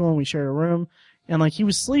high school and we shared a room, and like he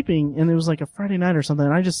was sleeping, and it was like a Friday night or something,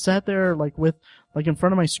 and I just sat there in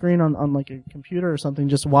front of my screen on like a computer or something,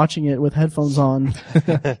 just watching it with headphones on,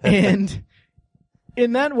 and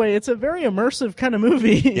in that way, it's a very immersive kind of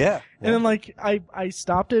movie. Yeah. And then like I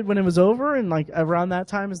stopped it when it was over, and like around that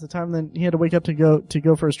time is the time that he had to wake up to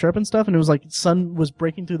go for his trip and stuff, and it was like sun was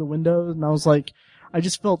breaking through the windows, and I was like, I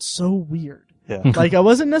just felt so weird. Yeah. Like I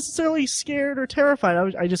wasn't necessarily scared or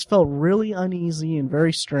terrified. I just felt really uneasy and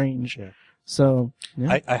very strange. Yeah. So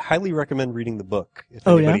yeah. I highly recommend reading the book if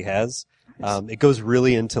Oh, anybody yeah? has. It goes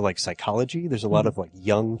really into like psychology. There's a lot of like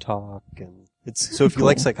young talk, and it's so if you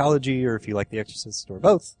like psychology or if you like The Exorcist or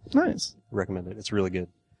both, Nice. I recommend it. It's really good.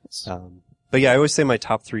 But yeah, I always say my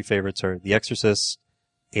top 3 favorites are The Exorcist,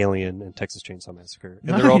 Alien, and Texas Chainsaw Massacre,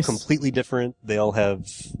 and they're all Nice. completely different. They all have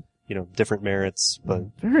different merits, but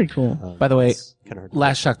Very cool. By the way, kind of hard.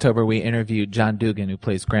 last Shocktober we interviewed John Dugan, who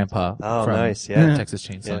plays Grandpa Oh, from nice, yeah. Texas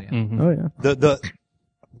Chainsaw. Yeah. Yeah. Oh yeah.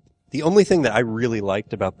 The only thing that I really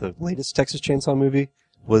liked about the latest Texas Chainsaw movie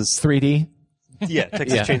was 3D. Yeah,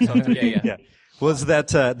 Texas Yeah. Chainsaw 3D. Yeah. Was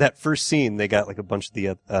that first scene? They got like a bunch of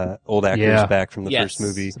the old actors Yeah. back from the Yes. first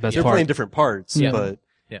movie. It's the best They're part. playing different parts, Yeah. but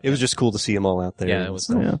Yeah. it was just cool to see them all out there. Yeah, it was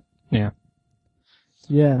Oh, yeah. Yeah.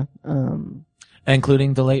 Yeah.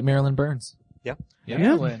 Including the late Marilyn Burns. Yeah.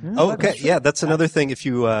 Yeah. Oh, okay. Yeah, that's another thing. If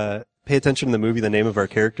you pay attention to the movie, the name of our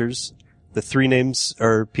characters, the 3 names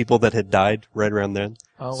are people that had died right around then.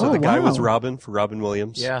 Oh, So wow. the guy was wow. Robin for Robin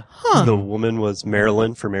Williams. Yeah. Huh. The woman was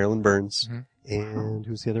Marilyn for Marilyn Burns. Mm-hmm. And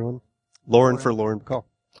who's the other one? Lauren for Lauren Bacall.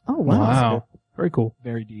 Oh wow. Wow. Very cool.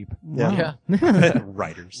 Very deep. Yeah. Yeah.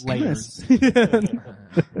 Writers. Nice.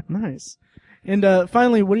 Nice. And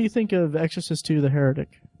finally, what do you think of Exorcist II: The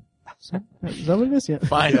Heretic? Is that what it is? Yeah.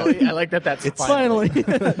 Finally, I like that. That's It's finally. And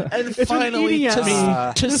And finally, eating at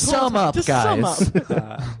me to this whole sum time. up, To sum guys.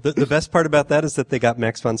 up. The best part about that is that they got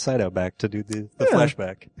Max von Sydow back to do the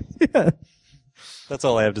flashback. Yeah. That's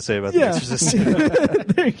all I have to say about The Yeah. Exorcist.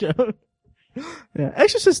 There you go. Yeah.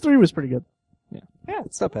 Exorcist 3 was pretty good. Yeah,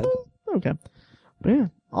 it's not bad. Okay. But yeah.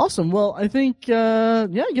 Awesome. Well, I think,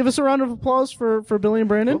 give us a round of applause for Billy and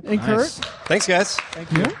Brandon and Nice. Kurt. Thanks, guys.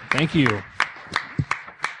 Thank you.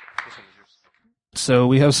 So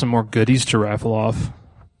we have some more goodies to raffle off.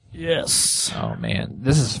 Yes. Oh man,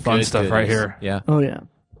 This is fun Good stuff right goodies. here. Yeah. Oh, yeah.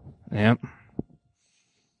 Yep.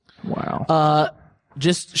 Wow.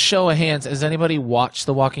 Just show of hands. Has anybody watched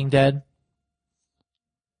The Walking Dead?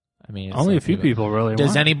 I mean, it's Only a like few people really. Does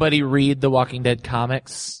want. anybody read The Walking Dead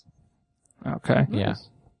comics? Okay. Yeah.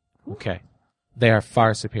 Okay. They are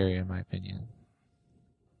far superior, in my opinion.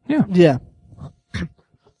 Yeah.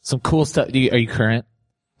 Some cool stuff. Are you current?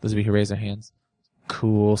 Those of you who raise their hands.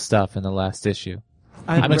 Cool stuff in the last issue.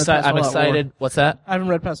 I'm excited. I'm excited. What's that? I haven't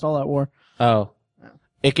read past All Out War. Oh,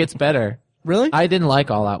 it gets better. Really? I didn't like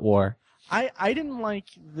All Out War. I didn't like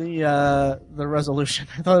the resolution.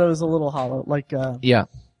 I thought it was a little hollow, like Yeah.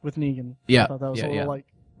 with Negan. Yeah. I thought that was Yeah, a little yeah. like,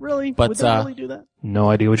 really? But, Would they really do that? No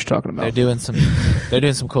idea what you're talking about. They're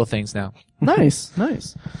doing some cool things now. Nice,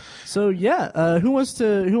 nice. So yeah, who wants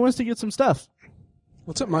to get some stuff?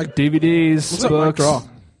 What's up, Mike? DVDs, What's up, Mike? books. Draw.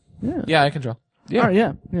 Yeah. Yeah, I can draw. Yeah. All right,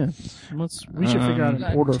 yeah. We should figure out an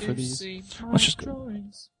order for these. Let's just go.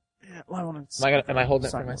 Yeah, well, I want to. Am I holding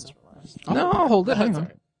it for myself? No, I'll hold it. Hang on. All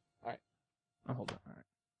right. I'll hold it. All right.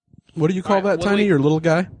 What do you call All right, that, what do Tiny? we- Your little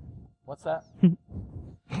guy? What's that?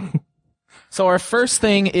 So our first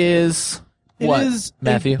thing is It what, is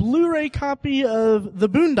Matthew? a Blu-ray copy of The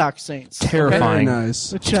Boondock Saints. Terrifying. Very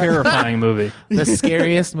nice. Terrifying movie. The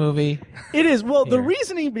scariest movie. It is. Well, the Here.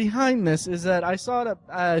 reasoning behind this is that I saw it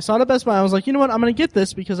at Best Buy. I was like, you know what? I'm going to get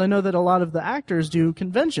this because I know that a lot of the actors do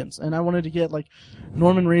conventions, and I wanted to get like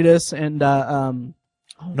Norman Reedus and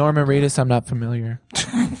Norman Reedus, I'm not familiar.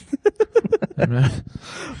 But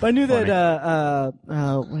I knew that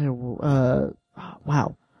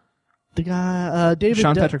wow, the guy David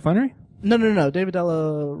Sean Patrick Flannery? No, David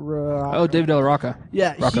Della Rocca. Oh, David Della Rocca.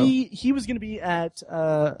 Yeah, Rocco. he was going to be at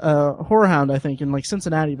Horror Hound, I think, in like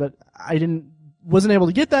Cincinnati, but I wasn't able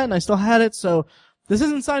to get that, and I still had it. So this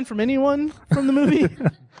isn't signed from anyone from the movie.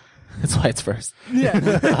 That's why it's first. Yeah,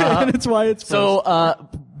 and it's why it's first. So,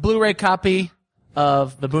 Blu-ray copy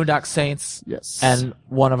of the Boondock Saints. Yes. And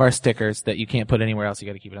one of our stickers that you can't put anywhere else. You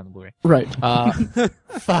got to keep it on the Blu-ray. Right.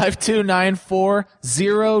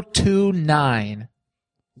 5294029.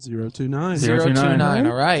 029. 029.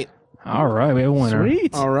 All right. All right, we have a winner.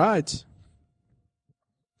 Sweet. All right.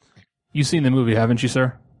 You've seen the movie, haven't you,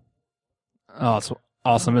 sir? Oh, it's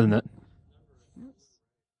awesome, isn't it?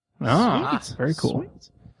 Ah, very cool. Sweet.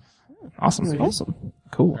 Awesome. Awesome.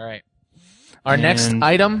 Cool. All right. Our next And-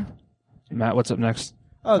 item. Matt, what's up next?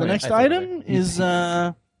 Oh, the Wait, next I think item is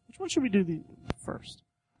which one should we do first?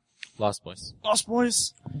 Lost Boys. Lost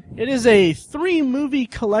Boys. It is a 3-movie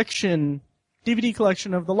collection, DVD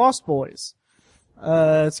collection of the Lost Boys.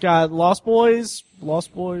 It's got Lost Boys,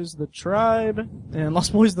 The Tribe, and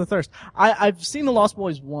Lost Boys The Thirst. I've seen the Lost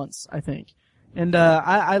Boys once, I think. And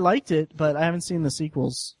I liked it, but I haven't seen the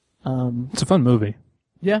sequels. It's a fun movie.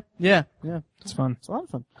 Yeah. It's fun. It's a lot of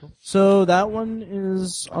fun. Cool. So that one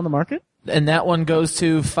is on the market? And that one goes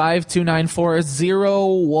to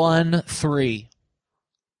 5294013.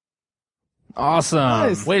 Awesome.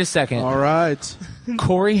 Nice. Wait a second. All right.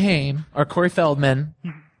 Corey Feldman,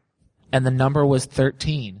 and the number was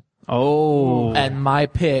 13. Oh. And my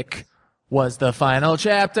pick was the final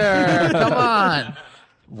chapter. Come on.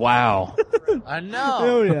 Wow. I know.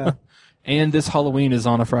 Oh, yeah. And this Halloween is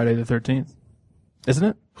on a Friday the 13th. Isn't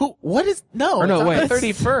it? What is, no, Or no, it's on wait. the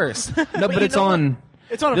 31st. No, but it's on.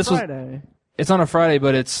 It's on a Friday. It's on a Friday,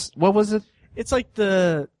 but it's, what was it? It's like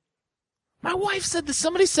the... My wife said this.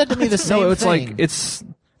 Somebody said to me the same thing. No, it's like, it's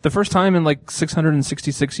the first time in like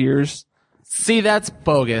 666 years. See, that's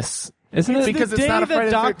bogus. Isn't it? Because the it's day not a Friday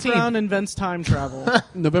that the Doc 13th. Brown invents time travel.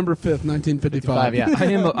 November 5th, 1955. Yeah.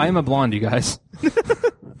 I am a blonde, you guys.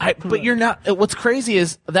 But you're not. What's crazy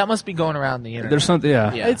is that must be going around the internet. There's something,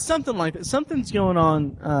 yeah. It's something like that. Something's going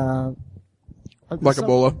on. Like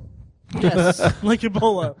Ebola. Yes, like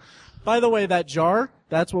Ebola. By the way, that jar,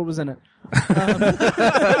 that's what was in it.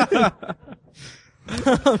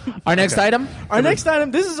 Our next item? Our next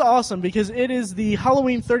item, this is awesome because it is the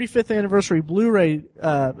Halloween 35th anniversary Blu-ray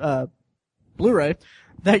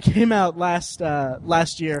that came out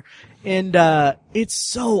last year. And, it's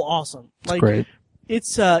so awesome. Like, great.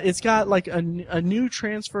 It's got like a new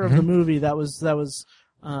transfer of the movie that was,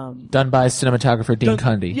 done by cinematographer Dean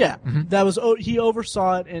Cundy. Yeah. He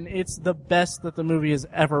oversaw it, and it's the best that the movie has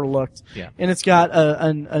ever looked. Yeah. And it's got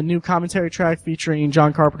a new commentary track featuring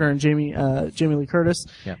John Carpenter and Jamie Lee Curtis.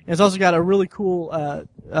 Yeah. And it's also got a really cool,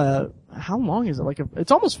 how long is it?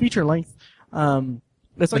 It's almost feature length.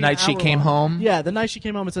 It's The like Night She Came Home? Yeah, The Night She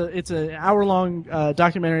Came Home. It's an hour-long,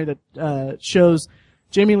 documentary that, shows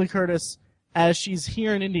Jamie Lee Curtis as she's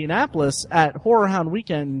here in Indianapolis at Horror Hound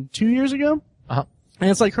Weekend 2 years ago. Uh-huh. And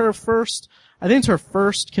it's like her first, I think it's her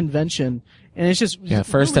first convention. And it's just, Yeah,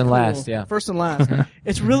 first really and cool. last, yeah. First and last.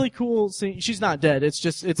 It's really cool seeing, she's not dead. It's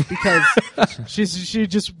because she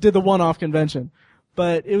just did the one-off convention.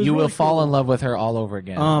 But it was You really will fall cool. in love with her all over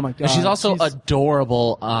again. Oh my And God. she's also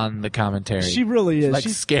adorable on the commentary. She really is. Like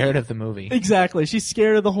She's scared of the movie. Exactly. She's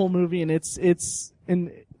scared of the whole movie, and it's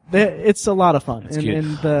a lot of fun. Cute.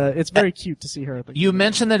 And it's very cute to see her at the You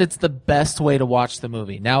mentioned that it's the best way to watch the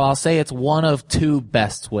movie. Now I'll say it's one of two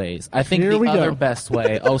best ways. I think Here the we other go. best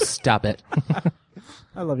way, oh stop it,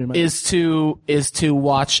 I love you, Mike. is to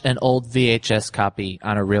watch an old VHS copy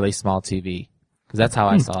on a really small TV. Because that's how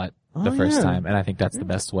I saw it the first yeah. time, and I think that's the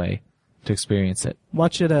best way to experience it.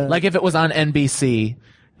 Watch it. Like if it was on NBC,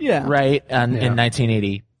 yeah. right, in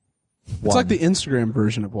 1980. It's like the Instagram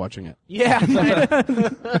version of watching it. Yeah.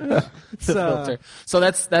 The filter. So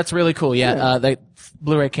that's really cool. Yeah. The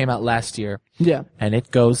Blu-ray came out last year. Yeah. And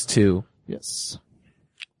it goes to Yes.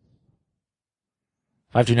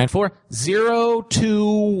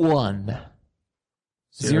 5294021.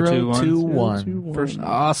 021. First,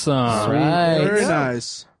 Awesome. Right. very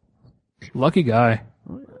nice. Lucky guy.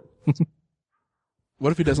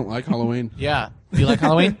 What if he doesn't like Halloween? Yeah. Do you like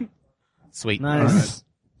Halloween? Sweet. Nice.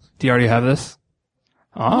 Do you already have this?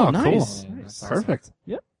 Oh, nice. cool. Nice. Perfect.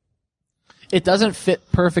 Yep. It doesn't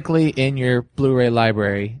fit perfectly in your Blu-ray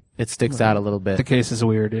library. It sticks out a little bit. The case is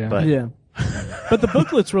weird, yeah. But Yeah. But the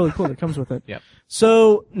booklet's really cool that comes with it. Yep.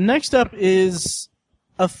 So next up is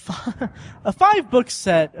a 5-book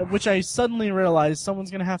set, which I suddenly realized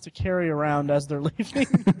someone's going to have to carry around as they're leaving.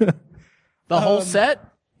 the whole set?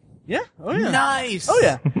 Yeah. Oh yeah. Nice. Oh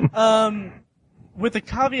yeah. With the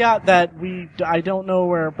caveat that I don't know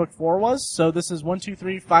where book 4 was, so this is 1, 2,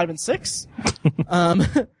 3, 5, and 6.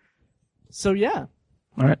 So yeah.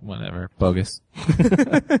 All right. Whatever. Bogus.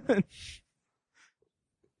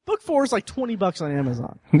 Book 4 is like $20 on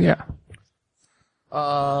Amazon. Yeah.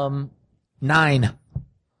 9.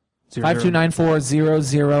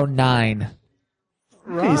 5294009.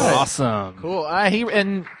 Right. Awesome. Cool.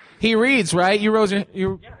 He reads, right? You rose your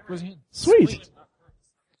hand. Sweet.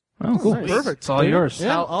 Oh, cool. Nice. Perfect. It's all yours.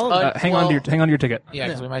 Yeah. Hang on to your ticket. Yeah,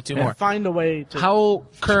 because we might do Yeah, more. Find a way to. How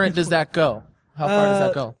current does that go? How far does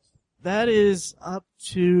that go? That is up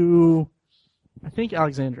to, I think,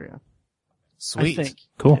 Alexandria. Sweet. I think.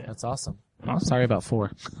 Cool. That's awesome. Sorry about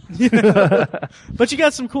 4. But you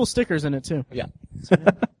got some cool stickers in it too. Yeah.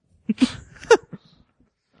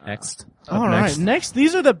 Next. All right. Next,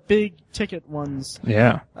 these are the big ticket ones.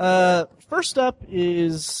 Yeah. First up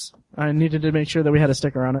is, I needed to make sure that we had a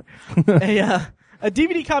sticker on it. a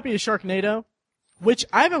DVD copy of Sharknado, which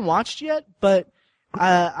I haven't watched yet, but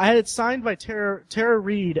I had it signed by Tara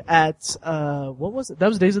Reid at what was it? That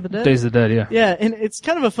was Days of the Dead. Days of the Dead, yeah. Yeah, and it's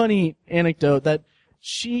kind of a funny anecdote that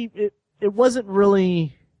it wasn't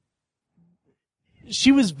really.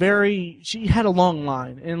 She had a long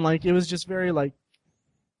line, and like it was just very like,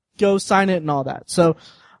 go sign it and all that. So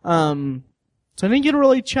I didn't get to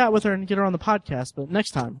really chat with her and get her on the podcast, but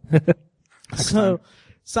next time.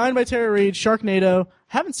 Signed by Tara Reid, Sharknado.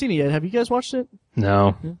 Haven't seen it yet. Have you guys watched it?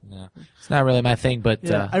 No. No. It's not really my thing, but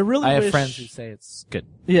Yeah, I have wish- friends who say it's good.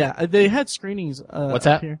 Yeah, they had screenings. What's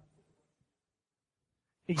up that? Here.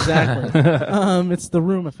 Exactly. It's the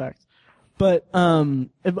room effect. But I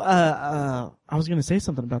was going to say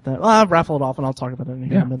something about that. Well, I'll raffle it off and I'll talk about it in a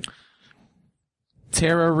minute.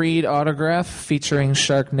 Tara Reid autograph featuring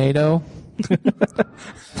Sharknado.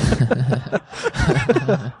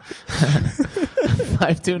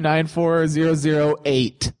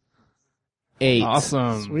 5294008. 8.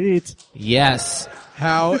 Awesome. Sweet. Yes.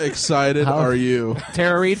 How excited are you?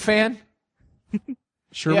 Tara Reid fan?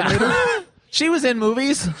 Sure. Yeah. She was in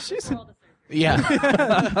movies.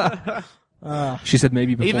 Yeah. She said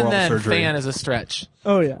maybe before Even all then, surgery. fan is a stretch.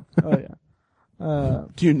 Oh yeah.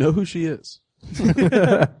 Do you know who she is?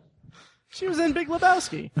 She was in Big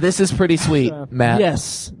Lebowski. This is pretty sweet, Matt.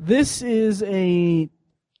 Yes. This is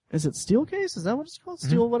is it Steel Case? Is that what it's called?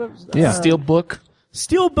 Steel whatever? Yeah. Steel book.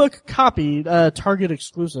 Steel book copy, Target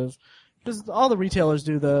exclusive. Because all the retailers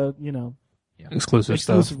do the, Exclusive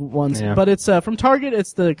stuff. ones. Yeah. But it's from Target.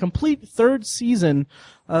 It's the complete third season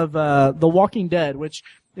of The Walking Dead, which,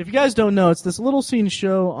 if you guys don't know, it's this little scene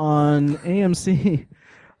show on AMC.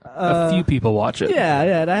 A few people watch it. Yeah,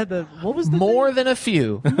 yeah. And I had what was the More than a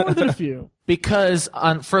few. More than a few. Because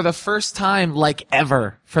for the first time,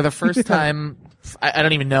 for the first time, I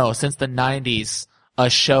don't even know, since the 90s, a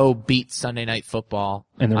show beat Sunday Night Football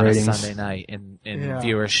In the on ratings. a Sunday night in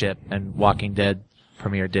viewership, and Walking Dead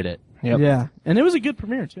premiere did it. Yep. Yeah. And it was a good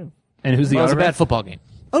premiere, too. And who's the Well, it was a autograph? bad football game.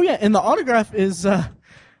 Oh, yeah. And the autograph is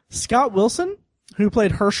Scott Wilson, who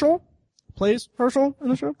played Herschel. Plays Herschel in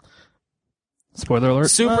the show. Spoiler alert.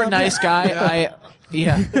 Super nice guy. We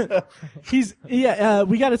got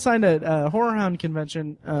it signed at Horror Hound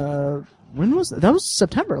convention. When was that? That was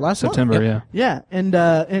September last month. September, yeah. Yeah, and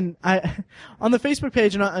I on the Facebook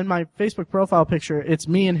page and on my Facebook profile picture, it's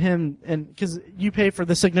me and him, and because you pay for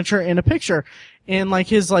the signature and a picture, and like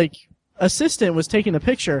his assistant was taking a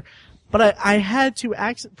picture, but I had to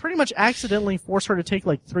pretty much accidentally force her to take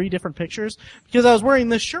 3 different pictures because I was wearing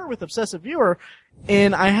this shirt with Obsessive Viewer,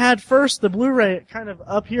 and I had first the Blu-ray kind of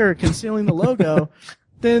up here concealing the logo,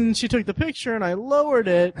 then she took the picture and I lowered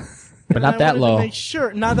it. But not that low. Make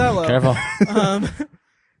sure, not that low. Careful.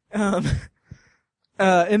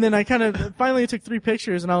 And then I kind of finally took 3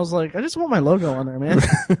 pictures, and I was like, I just want my logo on there, man.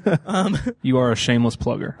 You are a shameless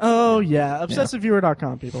plugger. Oh yeah,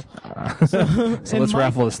 obsessiveviewer.com, people. So let's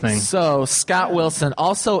raffle this thing. So Scott Wilson,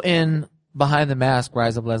 also in Behind the Mask,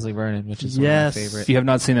 Rise of Leslie Vernon, which is one of my favorite. If you have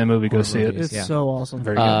not seen that movie, go see it. It's so awesome.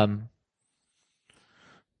 Very good.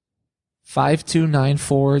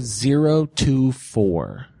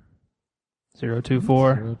 5294024.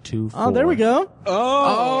 024. Oh, there we go.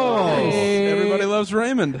 Oh, Hey. everybody loves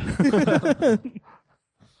Raymond.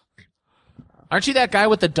 Aren't you that guy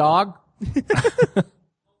with the dog?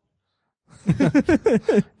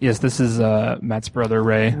 Yes, this is Matt's brother,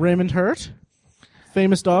 Ray. Raymond Hurt,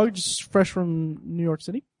 famous dog, just fresh from New York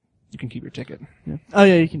City. You can keep your ticket. Yeah. Oh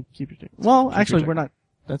yeah, you can keep your ticket. Well, Keep actually, your we're not.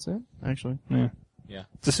 That's it. Actually. Yeah. Yeah.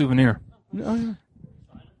 It's a souvenir. Oh yeah.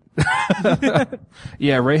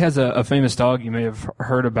 Yeah, Ray has a famous dog you may have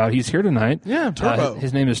heard about. He's here tonight. Yeah, Turbo.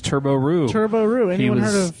 His name is Turbo Roo. Turbo Roo. Anyone He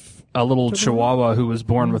was heard of a little Turbo Chihuahua who was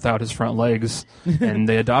born without his front legs, and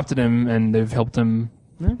they adopted him, and they've helped him,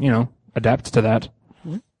 adapt to that.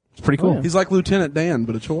 It's pretty cool. Oh, yeah. He's like Lieutenant Dan,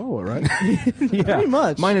 but a Chihuahua, right? Yeah, pretty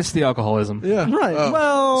much. minus the alcoholism. Yeah. Right. Oh.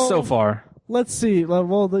 Well, So far, let's see.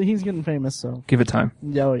 Well, he's getting famous, so. give it time.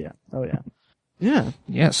 Yeah, oh yeah. Oh yeah. Yeah.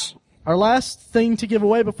 Yes. Our last thing to give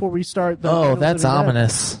away before we start. Oh, that's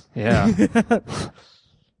ominous. Yeah.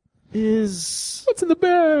 Is What's in the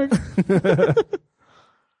bag?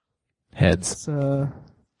 Heads. it's,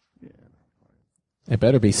 It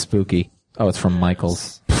better be spooky. Oh, it's from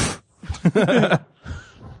Michaels.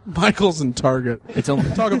 Michael's and Target. It's only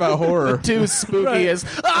Talk about horror. Too spooky is,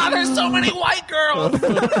 there's so many white girls!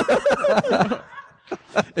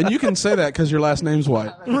 And you can say that because your last name's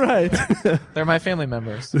White. right. They're my family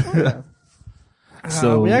members.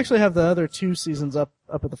 so We actually have the other 2 seasons up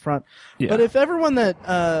at the front. Yeah. But if everyone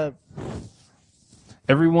that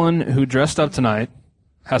everyone who dressed up tonight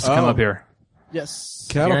has to come Oh. up here, yes.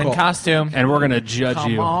 You're Cattle in call. costume. and we're gonna judge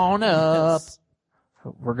Come you. on up.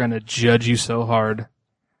 We're gonna judge you so hard.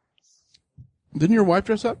 Didn't your wife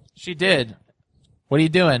dress up? She did. What are you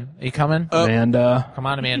doing? Are you coming? Amanda. Come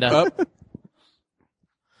on, Amanda.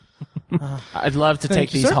 I'd love to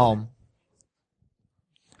take these home.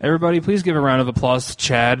 Everybody, please give a round of applause to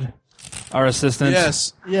Chad, our assistant.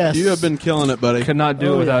 Yes. Yes. You have been killing it, buddy. Could not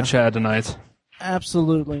do it without Chad tonight.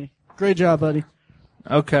 Absolutely. Great job, buddy.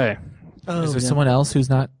 Okay. Is there someone else who's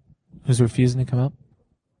refusing to come up?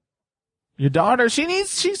 Your daughter,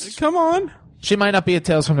 she's come on. She might not be a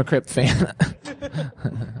Tales from the Crypt fan.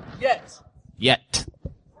 Yet.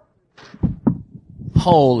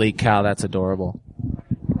 Holy cow, that's adorable.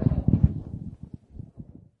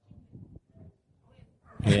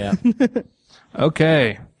 Yeah.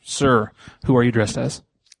 Okay, sir. Who are you dressed as?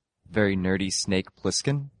 Very nerdy Snake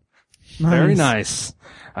Plissken. Very nice.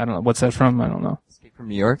 I don't know. What's that from? I don't know. Escape from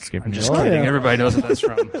New York. I'm just kidding. Everybody knows what that's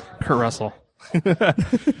from. Kurt Russell.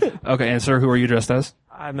 Okay, and sir, who are you dressed as?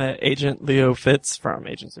 I'm Agent Leo Fitz from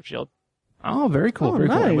Agents of S.H.I.E.L.D. Oh, very cool. Oh, Very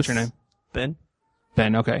cool. nice. What's your name? Ben.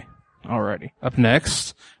 Ben, okay. Alrighty. Up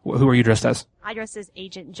next, who are you dressed as? I dress as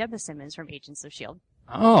Agent Gemma Simmons from Agents of S.H.I.E.L.D.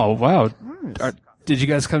 Oh, wow. Nice. Did you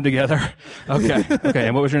guys come together? Okay. Okay,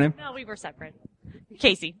 and what was your name? No, we were separate.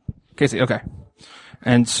 Casey. Casey, okay.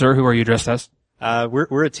 And sir, who are you dressed as?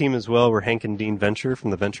 We're a team as well. We're Hank and Dean Venture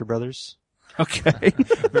from the Venture Brothers. Okay.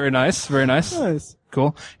 Very nice. Very nice. Nice.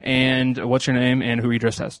 Cool. And what's your name and who are you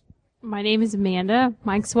dressed as? My name is Amanda,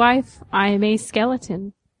 Mike's wife. I am a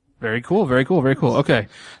skeleton. Very cool. Very cool. Very cool. Okay.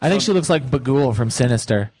 I think she looks like Bagul from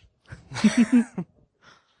Sinister.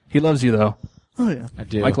 He loves you though. Oh yeah. I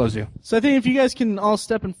do. Mike loves you. So I think if you guys can all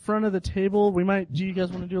step in front of the table, do you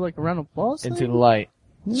guys want to do like a round of applause? Into thing? the light.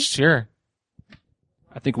 Sure.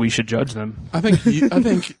 I think we should judge them. I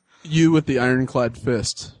think you with the ironclad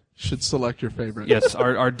fist should select your favorite. Yes,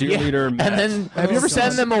 our dear leader, Matt. And then have you ever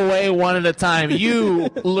send them away one at a time? You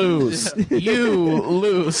lose. You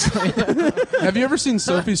lose. Have you ever seen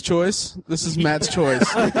Sophie's Choice? This is Matt's choice.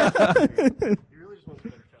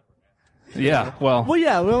 Yeah, well.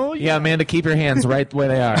 Yeah, Amanda, keep your hands right where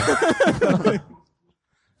they are.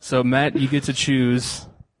 So, Matt, you get to choose.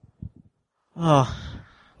 Oh,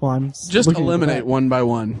 well, I'm Just looking at eliminate that. one by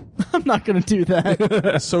one. I'm not going to do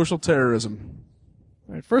that. Social terrorism.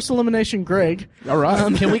 All right, first elimination, Greg. All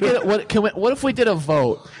right. Can we get what if we did a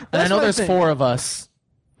vote? And I know there's 4 of us.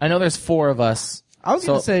 I know there's 4 of us. I was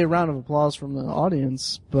going to say a round of applause from the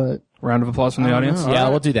audience, but Round of applause from the audience? Yeah,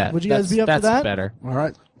 we'll do that. Would you guys be up for that's that? better. All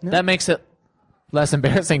right. Yeah. That makes it less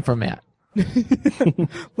embarrassing for Matt.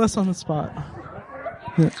 less on the spot.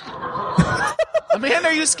 Amanda,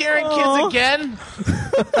 are you scaring kids again?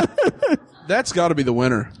 That's got to be the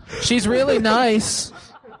winner. She's really nice.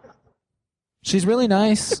 She's really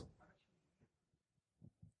nice.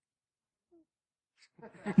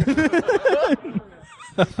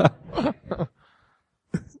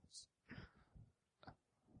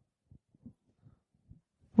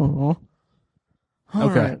 Aw. All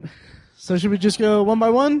Okay. right. So should we just go one by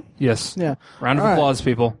one? Yes. Yeah. Round of All right. applause,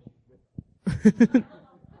 people.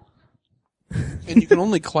 And you can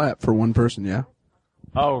only clap for one person, yeah?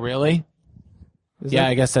 Oh, really? Is Yeah, that-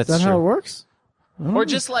 I guess that's Is that true. how it works? Or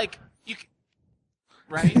just like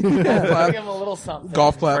right? Golf clap. Give them a little something.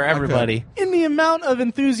 Golf clap. for everybody. In the amount of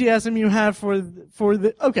enthusiasm you have for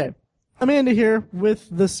the okay, Amanda here with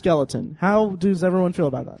the skeleton. How does everyone feel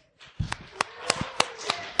about that?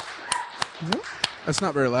 That's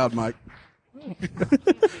not very loud, Mike.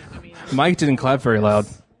 Mike didn't clap very loud.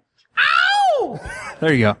 Ow!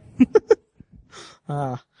 There you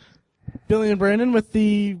go. Billy and Brandon with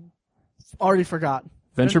the already forgot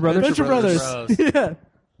Venture Brothers? Venture Brothers. Bros. Yeah.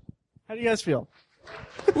 How do you guys feel?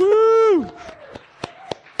 Woo!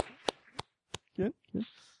 Good. Good.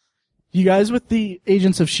 You guys with the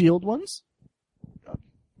Agents of S.H.I.E.L.D. ones?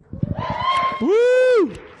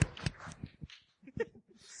 Woo!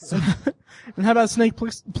 And how about Snake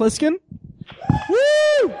Plissken?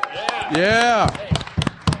 Woo! Yeah.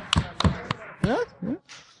 Yeah? Yeah.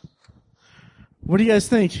 What do you guys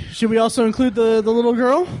think? Should we also include the little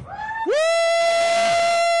girl? Woo!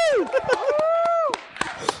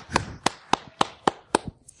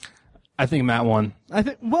 I think Matt won. I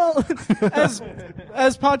think, well, as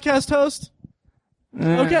podcast host,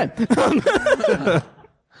 okay.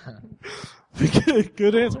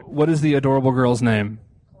 Good answer. What is the adorable girl's name?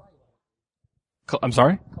 I'm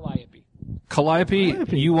sorry? Calliope.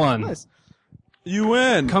 Calliope, you won. Nice. You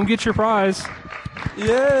win. Come get your prize.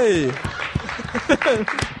 Yay.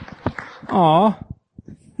 Aw.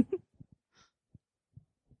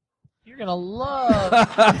 You're gonna love.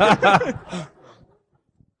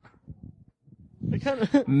 Kind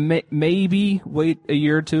of Maybe wait a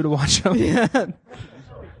year or two to watch them. Yeah.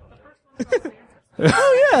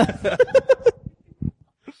 Oh yeah.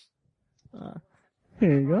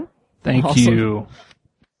 Here you go. Thank Awesome. you.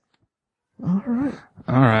 All right.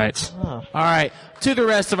 All right. All right. To the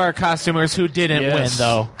rest of our costumers who didn't win,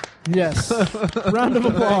 though. Yes. Round of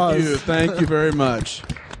applause. Thank you very much.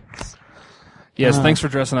 Yes, thanks for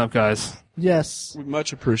dressing up, guys. Yes. We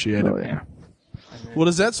much appreciate it. Oh, yeah. Well,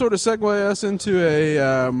 does that sort of segue us into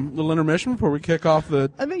a little intermission before we kick off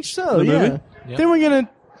the? I think so. The Yeah. movie? I think we're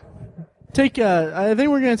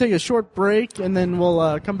gonna take a short break, and then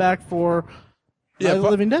we'll come back for Night of the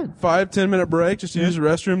Living Dead. 5-10 minute break just to use the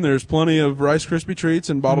restroom. There's plenty of Rice Krispie treats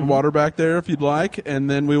and bottled water back there if you'd like, and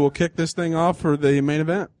then we will kick this thing off for the main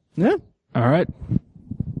event. Yeah. All right.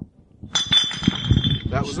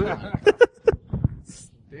 That was it.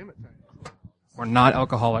 Damn it. We're not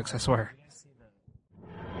alcoholics, I swear.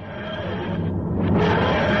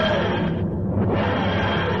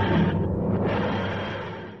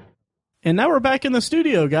 And now we're back in the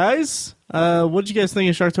studio, guys. What did you guys think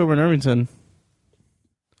of Shocktober in Irvington?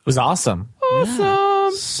 It was awesome.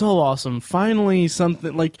 Awesome. So awesome. Finally,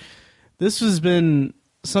 something like this has been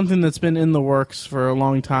something that's been in the works for a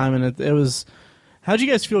long time, and it was. How'd you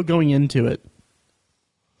guys feel going into it?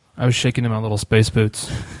 I was shaking in my little space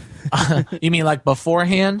boots. You mean like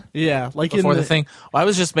beforehand? Yeah, like before in the thing. Well, I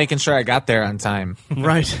was just making sure I got there on time.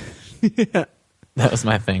 Right. Yeah. That was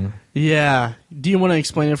my thing. Yeah. Do you want to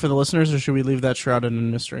explain it for the listeners, or should we leave that shrouded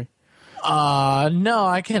in mystery? No,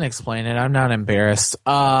 I can't explain it. I'm not embarrassed.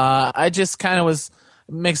 I just kind of was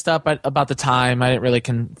mixed up about the time. I didn't really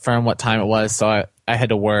confirm what time it was, so I had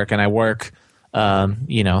to work, and I work,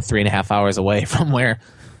 3.5 hours away from where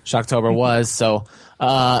Shocktober was. So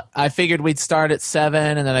I figured we'd start at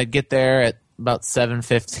 7, and then I'd get there at about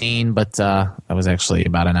 7:15. But I was actually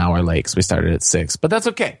about an hour late because we started at 6. But that's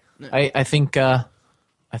okay. I think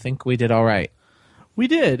we did all right. We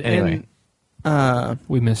did. Anyway, and,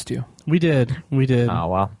 we missed you. We did. Oh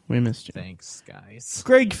well, we missed you. Thanks, guys.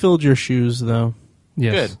 Greg filled your shoes, though.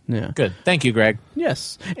 Yes. Good. Yeah. Good. Thank you, Greg.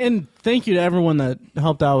 Yes, and thank you to everyone that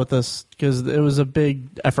helped out with this because it was a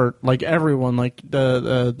big effort. Like everyone, like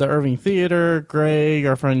the Irving Theater, Greg,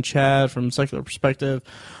 our friend Chad from Secular Perspective,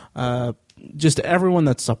 just everyone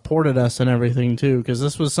that supported us and everything too. Because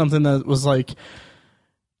this was something that was like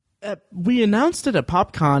we announced it at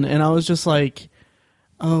PopCon, and I was just like,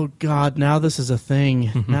 "Oh God, now this is a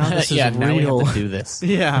thing. Now this is real. Now we have to do this."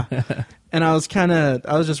 Yeah. And I was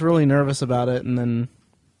just really nervous about it, and then,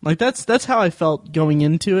 like, that's how I felt going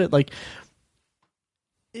into it. Like,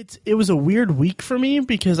 it was a weird week for me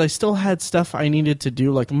because I still had stuff I needed to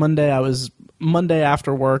do. Like Monday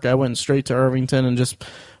after work, I went straight to Irvington and just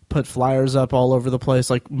put flyers up all over the place,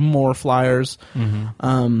 like more flyers.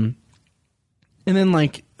 Mm-hmm. And then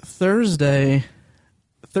like Thursday,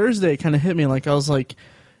 it kind of hit me. Like I was like,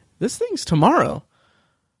 this thing's tomorrow.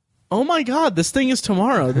 Oh my God, this thing is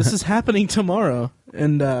tomorrow. This is happening tomorrow.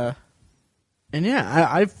 And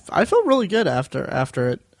yeah, I felt really good after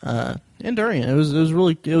it and during it.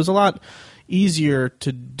 It was a lot easier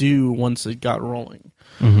to do once it got rolling.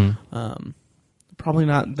 Mm-hmm. Probably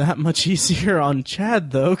not that much easier on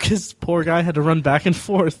Chad though, because poor guy had to run back and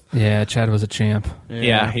forth. Yeah, Chad was a champ.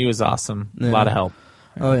 Yeah, he was awesome. Yeah. A lot of help.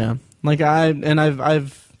 Oh yeah, like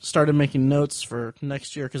I've started making notes for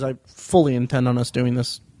next year because I fully intend on us doing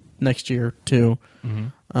this next year too.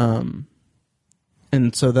 Mm-hmm.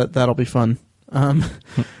 And so that'll be fun.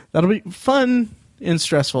 That'll be fun and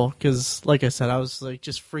stressful because, like I said, I was like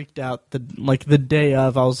just freaked out the day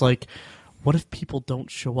of. I was like, what if people don't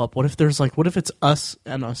show up? What if it's us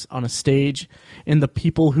and us on a stage and the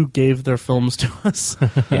people who gave their films to us?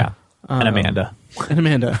 Yeah, and Amanda.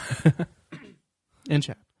 And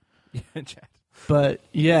Chad. Yeah, and Chad. But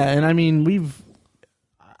yeah, and I mean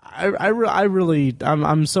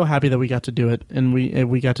I'm so happy that we got to do it, and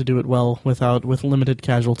we got to do it well with limited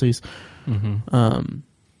casualties. Mm-hmm.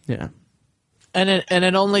 Yeah, and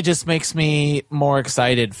it only just makes me more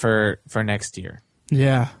excited for next year.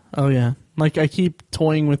 Yeah. Oh yeah. Like I keep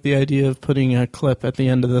toying with the idea of putting a clip at the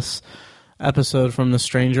end of this episode from The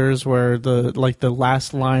Strangers, where the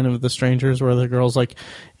last line of The Strangers, where the girl's like,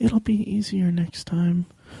 "It'll be easier next time,"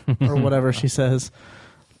 or whatever she says.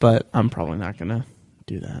 But I'm probably not gonna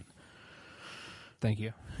do that. Thank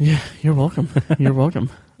you. Yeah, you're welcome. You're welcome.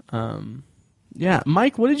 Yeah,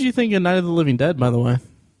 Mike, what did you think of Night of the Living Dead, by the way?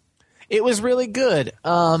 It was really good.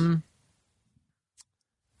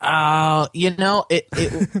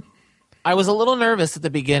 I was a little nervous at the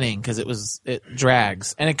beginning because it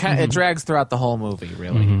drags, and it drags throughout the whole movie.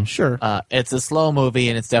 Really, Mm-hmm. Sure. It's a slow movie,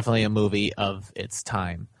 and it's definitely a movie of its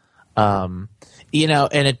time. And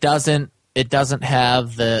it doesn't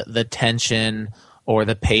have the tension or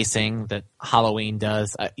the pacing that Halloween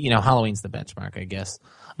does. Halloween's the benchmark, I guess.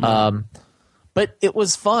 But it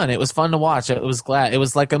was fun. It was fun to watch. It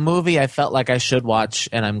was like a movie I felt like I should watch,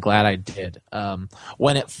 and I'm glad I did.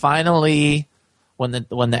 When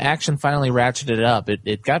the action finally ratcheted up,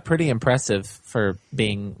 it got pretty impressive for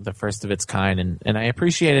being the first of its kind, and I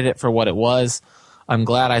appreciated it for what it was. I'm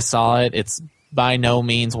glad I saw it. It's by no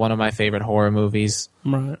means one of my favorite horror movies.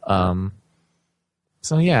 Right.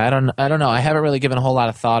 So yeah, I don't know. I haven't really given a whole lot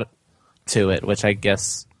of thought to it, which I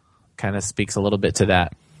guess kind of speaks a little bit to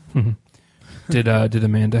that. Did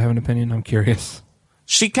Amanda have an opinion? I'm curious.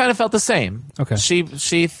 She kind of felt the same. Okay. She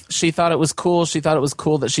thought it was cool. She thought it was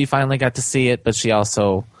cool that she finally got to see it, but she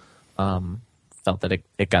also felt that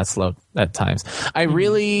it got slow at times. I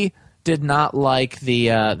really did not like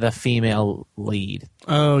the female lead.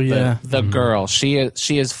 Oh yeah, the girl. She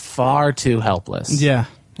is far too helpless. Yeah.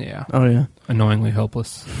 Yeah. Oh yeah. Annoyingly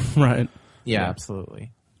helpless. Right. Yeah,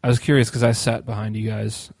 absolutely. I was curious because I sat behind you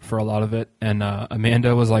guys for a lot of it, and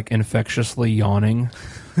Amanda was like infectiously yawning.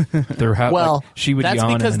 She would that's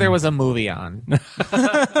yawn. Because there was a movie on.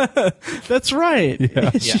 That's right. Yeah.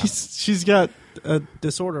 She's got a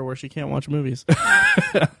disorder where she can't watch movies.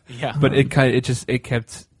 Yeah. But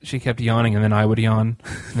she kept yawning, and then I would yawn,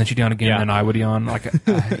 and then she'd yawn again, and then I would yawn.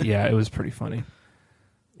 It was pretty funny.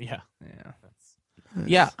 Yeah. Yeah.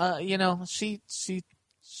 Yeah. She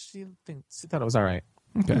thought it was all right.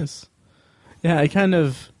 Okay. Yes. Yeah,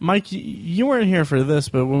 Mike, you weren't here for this,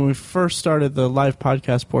 but when we first started the live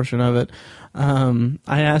podcast portion of it,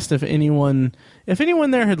 I asked if anyone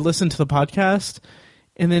there had listened to the podcast,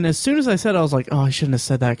 and then as soon as I said it, I was like, oh, I shouldn't have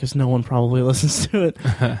said that because no one probably listens to it.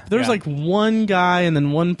 There was like one guy and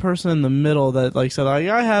then one person in the middle that said, oh,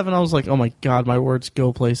 yeah, I have, and I was like, oh my God, my words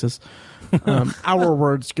go places. Our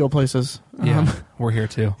words go places. We're here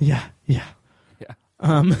too. Yeah.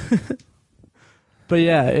 But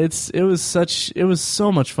yeah, it was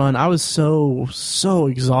so much fun. I was so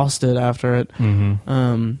exhausted after it.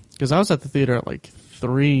 Because I was at the theater at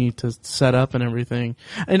 3 to set up and everything.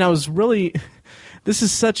 And I was really, this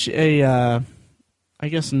is such a, I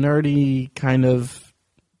guess, nerdy kind of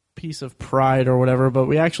piece of pride or whatever, but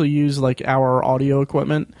we actually use our audio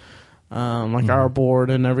equipment, our board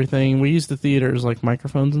and everything. We use the theaters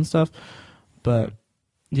microphones and stuff. But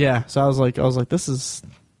yeah, so I was like, it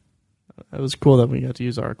was cool that we got to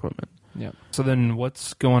use our equipment. Yeah. So then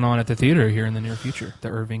what's going on at the theater here in the near future, the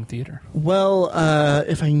Irving Theater? Well,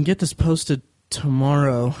 if I can get this posted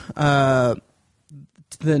tomorrow,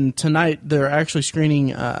 then tonight they're actually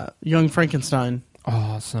screening Young Frankenstein.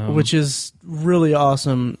 Awesome. Which is really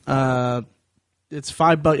awesome. It's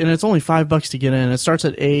 $5, and it's only $5 to get in. It starts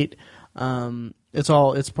at 8.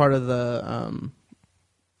 It's part of the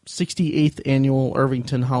 68th annual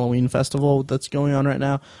Irvington Halloween Festival that's going on right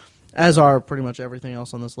now, as are pretty much everything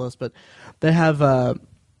else on this list. But they have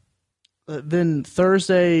then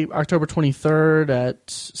Thursday, October 23rd at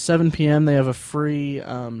 7 p.m. they have a free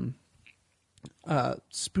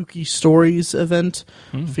Spooky Stories event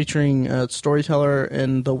featuring a storyteller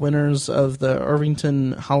and the winners of the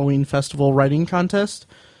Irvington Halloween Festival writing contest.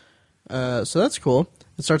 So that's cool.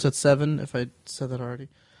 It starts at 7, if I said that already.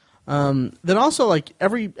 Then also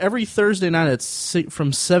every Thursday night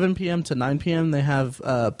from 7 p.m. to 9 p.m. they have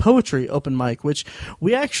poetry open mic, which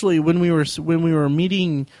we actually when we were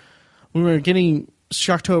getting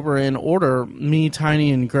Shocktober in order, me,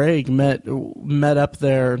 Tiny, and Greg met up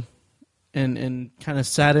there and kind of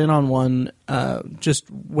sat in on one, just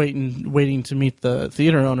waiting to meet the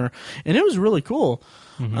theater owner, and it was really cool.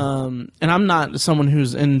 And I'm not someone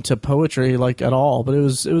who's into poetry at all, but it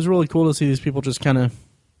was really cool to see these people just kind of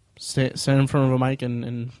stand in front of a mic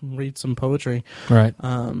and read some poetry. Right.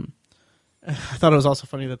 I thought it was also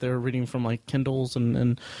funny that they were reading from Kindles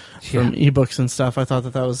and from ebooks and stuff. I thought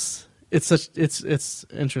that was it's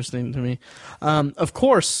interesting to me. Of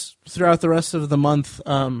course, throughout the rest of the month,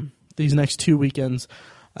 these next 2 weekends,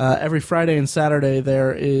 every Friday and Saturday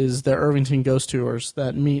there is the Irvington Ghost Tours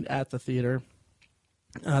that meet at the theater,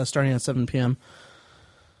 starting at 7 p.m.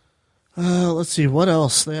 Let's see, what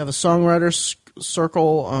else? They have a songwriters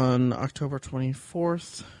circle on October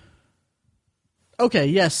 24th. Okay,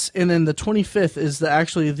 yes, and then the 25th is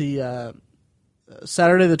the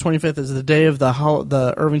Saturday the 25th is the day of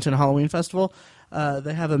the Irvington Halloween Festival.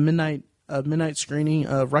 They have a midnight screening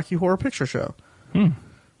of Rocky Horror Picture Show.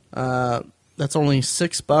 That's only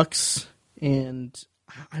 $6, and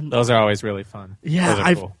those are always really fun.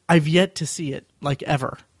 Yeah, cool. I've yet to see it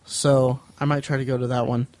ever, so I might try to go to that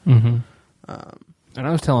one. And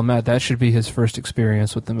I was telling Matt that should be his first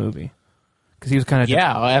experience with the movie, because he was kind of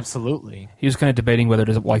absolutely. He was kind of debating whether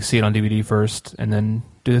to see it on DVD first and then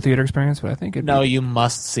do the theater experience, but I think you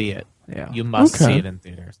must see it. Yeah, you must Okay. see it in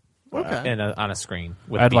theaters. Okay. On a screen.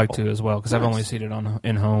 With I'd like people. to as well because I've Nice. only seen it on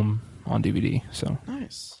in home on DVD. So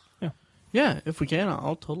Nice. Yeah. Yeah, if we can,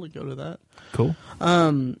 I'll totally go to that. Cool.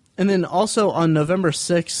 And then also on November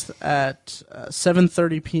 6th at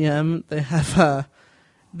 7:30 p.m. they have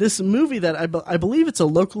this movie that I believe it's a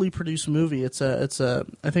locally produced movie. It's a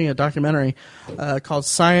I think a documentary called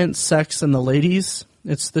Science, Sex, and the Ladies.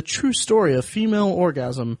 It's the true story of female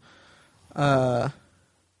orgasm,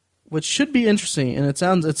 which should be interesting, and it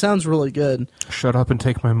sounds really good. Shut up and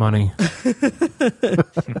take my money.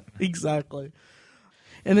 Exactly.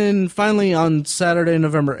 And then finally on Saturday,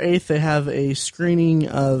 November 8th, they have a screening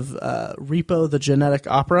of Repo the Genetic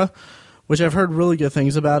Opera, which I've heard really good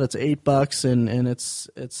things about. It's $8 and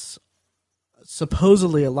it's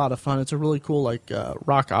supposedly a lot of fun. It's a really cool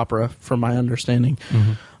rock opera from my understanding.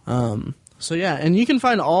 So yeah, and you can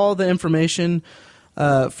find all the information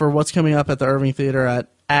for what's coming up at the Irving Theater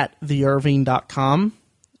at theirving.com.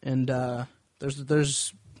 And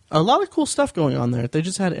there's a lot of cool stuff going on there. They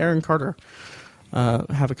just had Aaron Carter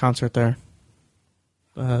have a concert there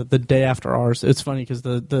the day after ours. It's funny because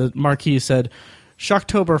the marquee said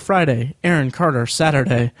Shocktober Friday, Aaron Carter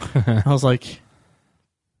Saturday. I was like,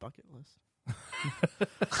 bucket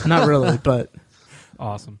list. Not really, but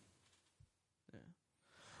awesome.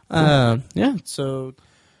 Yeah. So.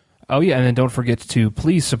 Oh yeah, and then don't forget to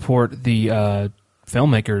please support the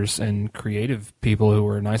filmmakers and creative people who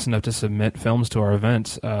were nice enough to submit films to our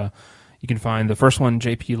event. You can find the first one,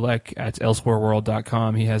 JP Leck, at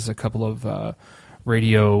elsewhereworld.com. He has a couple of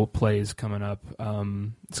radio plays coming up. It's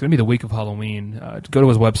going to be the week of Halloween. Go to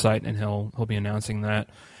his website, and he'll be announcing that.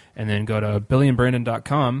 And then go to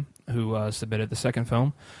BillyandBrandon.com, who submitted the second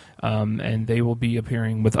film. And they will be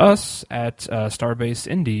appearing with us at Starbase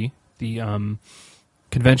Indy, the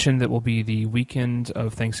convention that will be the weekend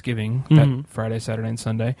of Thanksgiving, that Friday, Saturday, and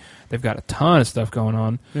Sunday. They've got a ton of stuff going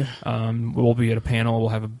on. Yeah. We'll be at a panel. We'll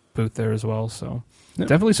have a booth there as well. So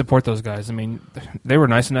definitely support those guys. I mean, they were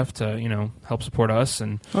nice enough to help support us,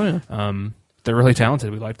 and they're really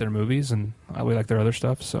talented. We like their movies, and we like their other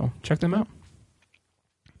stuff. So check them out.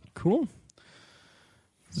 Cool.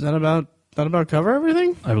 Does that about cover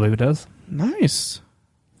everything? I believe it does. Nice.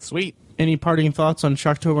 Sweet. Any parting thoughts on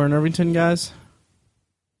Shocktober in Irvington, guys?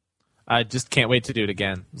 I just can't wait to do it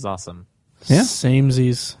again. It was awesome. Yeah.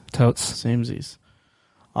 Samesies. Totes. Samesies.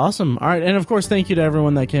 Awesome. All right. And of course, thank you to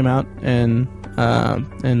everyone that came out and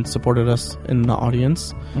supported us in the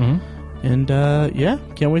audience. Mm-hmm. And yeah,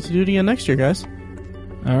 can't wait to do it again next year, guys.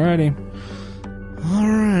 Alrighty. All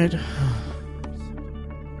right.